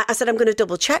 I said, I'm going to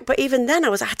double check. But even then, I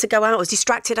had to go out. I was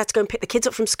distracted. I had to go and pick the kids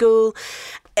up from school.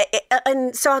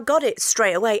 And so I got it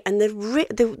straight away. And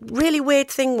the really weird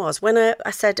thing was when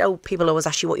I said, oh, people always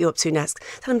ask you what you're up to next.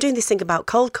 I said, I'm doing this thing about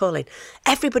cold calling.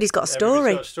 Everybody's got a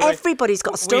story. Everybody's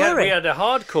got a story. We had a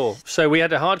hard call. So we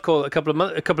had a hard call a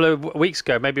couple of weeks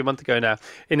ago, maybe a month ago now,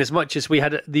 in as much as we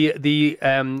had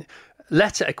the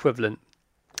letter equivalent.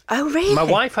 Oh, really? My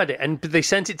wife had it, and they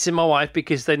sent it to my wife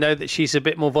because they know that she's a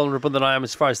bit more vulnerable than I am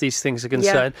as far as these things are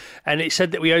concerned. Yeah. And it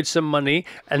said that we owed some money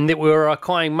and that we were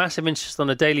acquiring massive interest on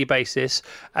a daily basis.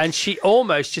 And she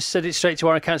almost just said it straight to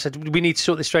our account, said, we need to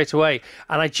sort this straight away.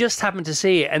 And I just happened to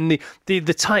see it, and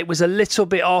the type was a little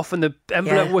bit off and the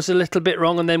envelope was a little bit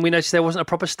wrong, and then we noticed there wasn't a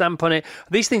proper stamp on it.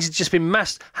 These things have just been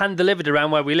mass hand-delivered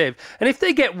around where we live. And if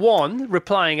they get one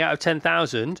replying out of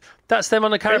 10,000... that's them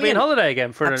on a Caribbean holiday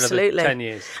again for another 10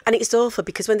 years. And it's awful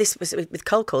because when this was with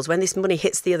cold calls, when this money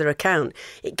hits the other account,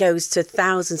 it goes to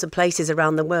thousands of places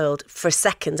around the world for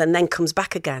seconds and then comes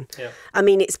back again. Yeah. I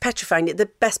mean, it's petrifying. The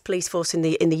best police force in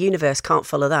the universe can't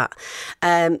follow that.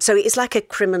 So it's like a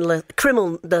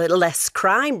criminal-less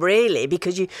crime, really,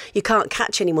 because you can't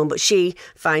catch anyone, but she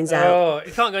finds out. Oh,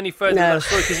 it can't go any further than that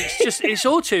story because it's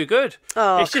all too good.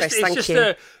 Oh, it's just, Chris, thank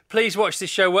you. please watch this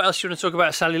show. What else do you want to talk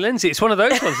about, Sally Lindsay? It's one of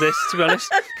those ones, this, to be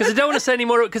honest. Because I don't want to say any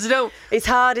more, because I don't... It's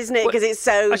hard, isn't it? Because it's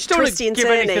so I just don't want twisty to and give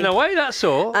turny. anything away, that's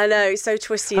all. I know, it's so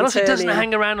twisty And and also, turny. it doesn't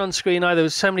hang around on screen either.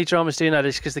 There's so many dramas doing that.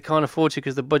 It's because they can't afford to,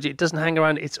 because the budget doesn't hang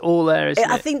around. It's all there, isn't it?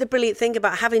 I think the brilliant thing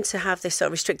about having to have this sort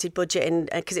of restricted budget, and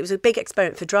because it was a big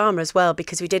experiment for drama as well,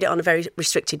 because we did it on a very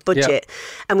restricted budget,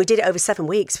 and we did it over 7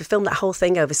 weeks. We filmed that whole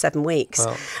thing over 7 weeks,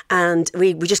 and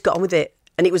we just got on with it.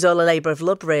 And it was all a labour of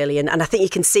love, really. And I think you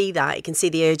can see that. You can see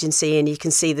the urgency, and you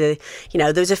can see there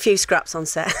was a few scraps on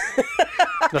set.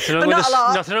 Nothing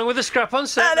wrong with a scrap on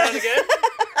set now and again.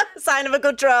 Sign of a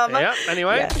good drama. Yeah,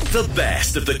 anyway. Yeah. The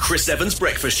best of the Chris Evans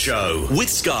Breakfast Show with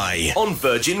Sky on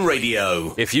Virgin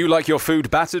Radio. If you like your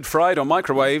food battered, fried or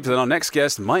microwaved, then our next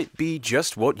guest might be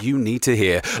just what you need to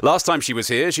hear. Last time she was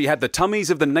here, she had the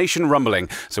tummies of the nation rumbling,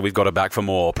 so we've got her back for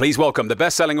more. Please welcome the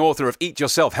best-selling author of Eat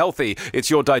Yourself Healthy. It's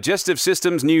your digestive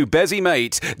system's new Bezzy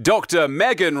mate, Dr.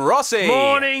 Megan Rossi.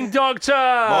 Morning, Doctor.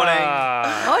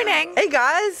 Morning. Hey,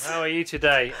 guys. How are you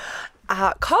today?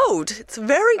 Cold. It's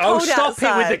very cold outside. Oh, stop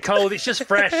it with the cold. It's just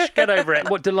fresh. Get over it.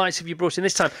 What delights have you brought in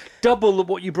this time? Double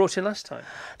what you brought in last time.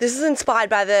 This is inspired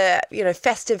by the,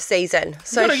 festive season.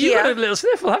 So you've got a little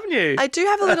sniffle, haven't you? I do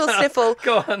have a little sniffle.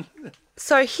 Go on.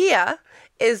 So here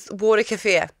is water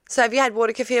kefir. So have you had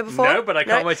water kefir before? No, but I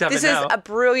can't wait to have it now. This is a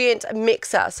brilliant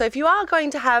mixer. So if you are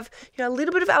going to have a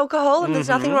little bit of alcohol, and there's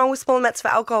nothing wrong with small amounts of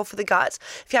alcohol for the gut.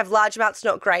 If you have large amounts,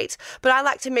 not great. But I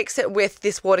like to mix it with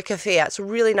this water kefir. It's a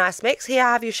really nice mix. Here,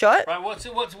 have your shot. Right, what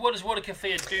does water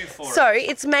kefir do for it? So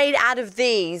it's made out of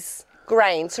these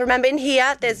grains. So remember, in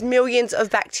here, there's millions of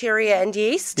bacteria and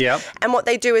yeast. Yep. And what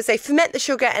they do is they ferment the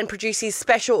sugar and produce these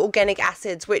special organic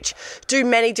acids, which do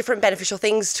many different beneficial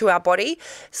things to our body.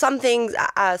 Some things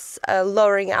are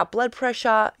lowering our blood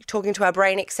pressure, talking to our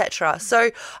brain, etc.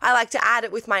 So I like to add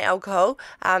it with my alcohol.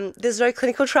 There's no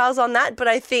clinical trials on that, but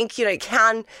I think, it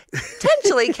can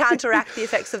potentially counteract the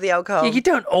effects of the alcohol. Yeah, you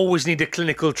don't always need a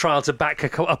clinical trial to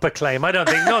back up a claim. I don't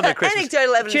think. Not the Christmas.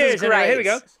 Anecdotal evidence Cheers, is great. Anyway, here we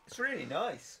go. It's really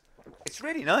nice. It's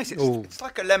really nice. It's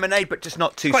like a lemonade, but just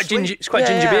not too sweet. sweet. It's quite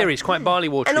gingerbeery. It's quite barley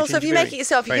water. And also, if you make it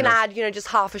yourself, you can add, just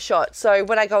half a shot. So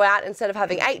when I go out, instead of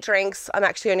having 8 drinks, I'm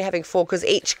actually only having 4 because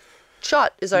each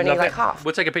shot is only half.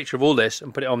 We'll take a picture of all this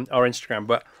and put it on our Instagram.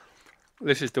 But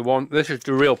this is the one. This is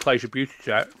the real pleasure beauty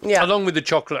set. Yeah. Along with the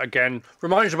chocolate again.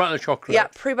 Remind us about the chocolate. Yeah,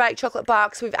 prebiotic chocolate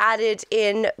barks. We've added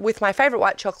in, with my favourite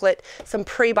white chocolate, some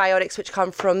prebiotics which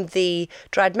come from the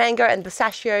dried mango and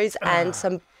pistachios and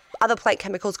some other plant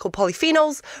chemicals called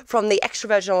polyphenols from the extra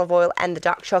virgin olive oil and the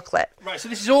dark chocolate. Right, so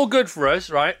this is all good for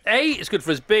us, right? A, it's good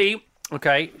for us. B,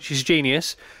 okay, she's a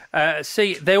genius.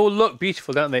 C, they all look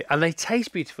beautiful, don't they? And they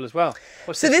taste beautiful as well.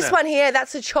 What's this now? one here,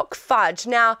 that's a choc fudge.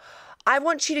 Now, I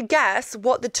want you to guess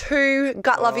what the 2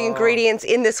 gut-loving ingredients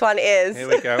in this one is. Here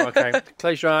we go, okay.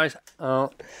 Close your eyes.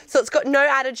 Oh. So it's got no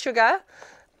added sugar.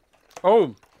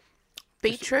 Oh.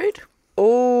 Beetroot?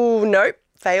 Oh, nope.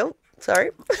 Fail.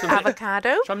 Sorry.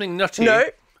 Avocado? Something nutty. No.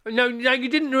 No, you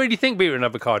didn't really think beetroot and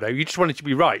avocado. You just wanted to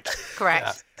be right.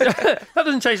 Correct. That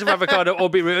doesn't taste of avocado or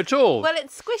beetroot at all. Well,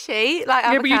 it's squishy, like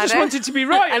avocado. Yeah, but you just wanted to be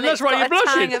right, and that's why you're blushing.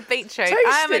 It's got a tang of beetroot. Taste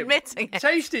I am it. admitting it.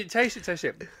 Taste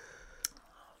it.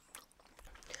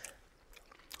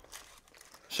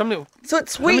 Something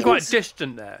quite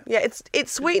distant there. Yeah,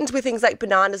 it's sweetened with things like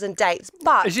bananas and dates,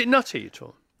 but... Is it nutty at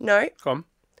all? No. Go on.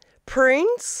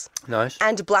 Prunes. Nice.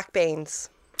 And black beans.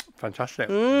 Fantastic.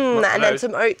 And then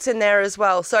some oats in there as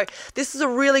well. So this is a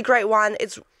really great one.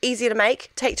 It's easy to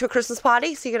make. Take to a Christmas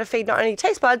party. So you're going to feed not only your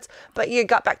taste buds, but your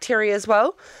gut bacteria as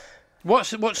well. What's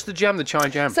the jam, the chai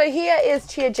jam? So here is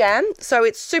chia jam. So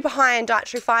it's super high in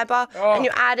dietary fibre. And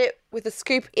you add it with a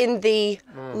scoop in the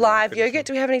live yogurt.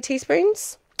 Do we have any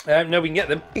teaspoons? No, we can get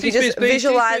them. You can just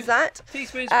visualise that.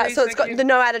 Teaspoons, please, so it's got the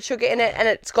no added sugar in it, and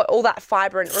it's got all that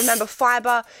fibre. And remember,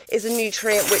 fibre is a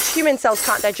nutrient which human cells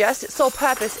can't digest. Its sole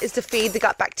purpose is to feed the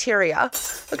gut bacteria.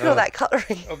 Look at all that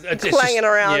cutlery clanging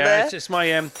around there. Yeah, it's just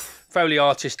my Foley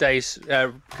artist days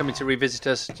coming to revisit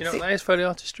us. Do you know what that is, Foley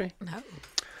artistry? No.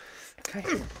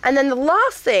 Okay. And then the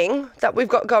last thing that we've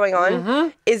got going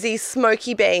on is these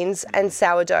smoky beans and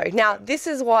sourdough. Now, this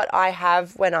is what I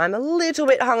have when I'm a little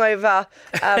bit hungover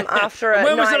after a night out.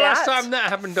 When was the last time that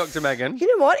happened, Dr. Megan? You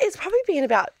know what? It's probably been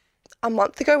about a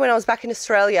month ago when I was back in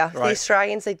Australia. Right. The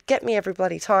Australians, they'd get me every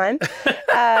bloody time.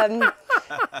 And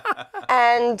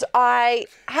I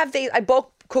have these, I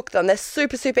bulk cook them. They're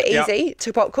super, super easy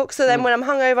to bulk cook. So then when I'm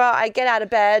hungover, I get out of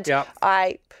bed,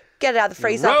 I get it out of the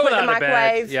freezer, put it in the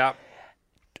microwave.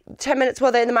 10 minutes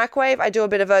while they're in the microwave, I do a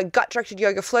bit of a gut-directed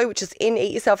yoga flow, which is in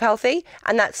Eat Yourself Healthy,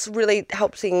 and that's really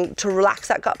helping to relax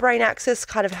that gut-brain axis,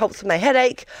 kind of helps with my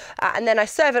headache, and then I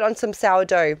serve it on some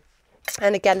sourdough.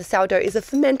 And again, the sourdough is a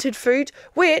fermented food,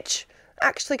 which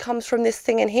actually comes from this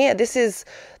thing in here. This is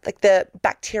like the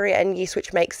bacteria and yeast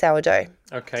which make sourdough.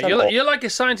 Okay, So you're like a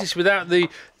scientist without the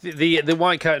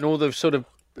white coat and all the sort of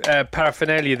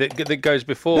paraphernalia that goes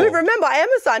before. No, remember, I am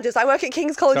a scientist. I work at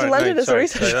King's College in London as a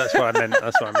researcher. Sorry, that's what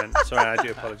I meant. Sorry, I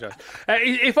do apologise.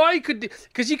 If I could,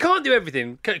 because you can't do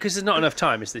everything, because there's not enough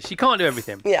time, is this? You can't do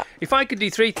everything. Yeah. If I could do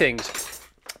 3 things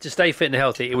to stay fit and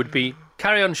healthy, it would be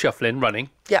carry on shuffling, running.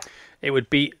 Yeah. It would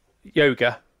be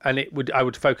yoga. And I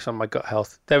would focus on my gut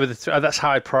health. They were that's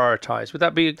how I prioritise. Would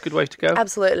that be a good way to go?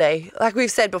 Absolutely. Like we've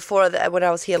said before, that when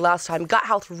I was here last time, gut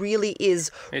health really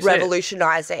is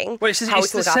revolutionising. Well, it's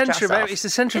the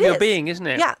centre of your being, isn't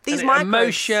it? Yeah, these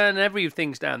emotion,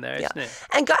 everything's down there, isn't it?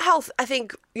 And gut health, I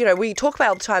think, we talk about it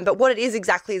all the time, but what it is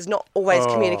exactly is not always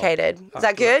communicated. Is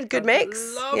that good? Good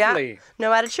mix? Lovely. Yeah.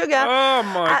 No added sugar. Oh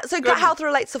my So gut health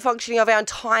relates to the functioning of our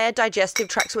entire digestive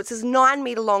tract. So it's this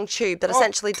 9-metre long tube that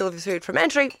essentially delivers food from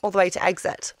entry all the way to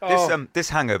exit. This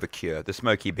hangover cure, the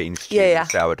smoky bean stew, and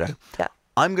sourdough. Yeah.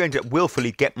 I'm going to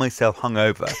willfully get myself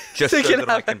hungover just so that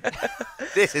I can.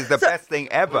 This is the best thing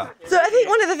ever. So I think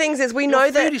one of the things is we know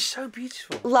that food is so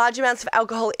beautiful. Large amounts of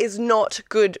alcohol is not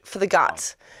good for the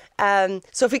gut.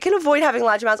 So if we can avoid having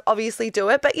large amounts, obviously do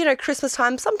it. But, Christmas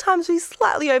time, sometimes we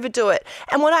slightly overdo it.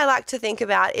 And what I like to think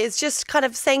about is just kind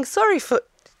of saying sorry for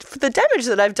the damage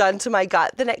that I've done to my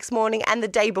gut the next morning and the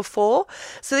day before.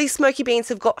 So these smoky beans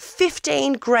have got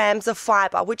 15 grams of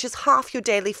fibre, which is half your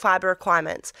daily fibre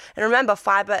requirements. And remember,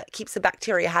 fibre keeps the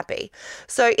bacteria happy.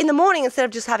 So in the morning, instead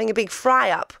of just having a big fry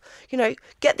up,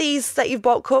 get these that you've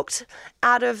bulk cooked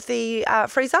out of the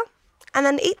freezer and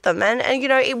then eat them. And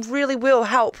it really will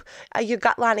help your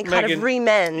gut lining kind of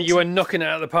remend. You are knocking it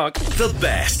out of the park. The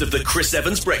best of the Chris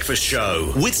Evans Breakfast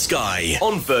Show with Sky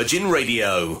on Virgin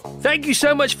Radio. Thank you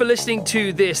so much for listening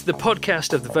to the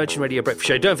podcast of the Virgin Radio Breakfast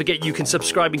Show. Don't forget you can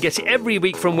subscribe and get it every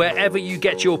week from wherever you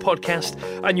get your podcast,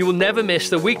 and you will never miss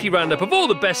the weekly roundup of all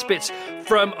the best bits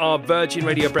from our Virgin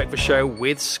Radio Breakfast Show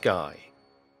with Sky.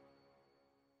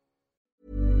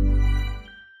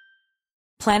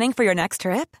 Planning for your next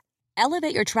trip?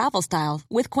 Elevate your travel style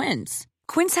with Quince.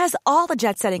 Quince has all the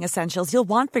jet-setting essentials you'll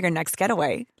want for your next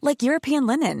getaway, like European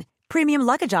linen, premium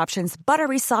luggage options,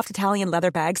 buttery soft Italian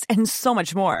leather bags, and so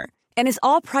much more. And is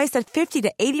all priced at 50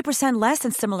 to 80% less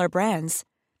than similar brands.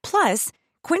 Plus,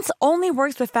 Quince only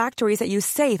works with factories that use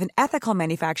safe and ethical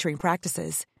manufacturing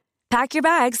practices. Pack your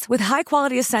bags with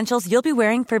high-quality essentials you'll be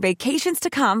wearing for vacations to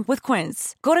come with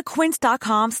Quince. Go to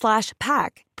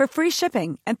quince.com/pack for free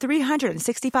shipping and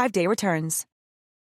 365-day returns.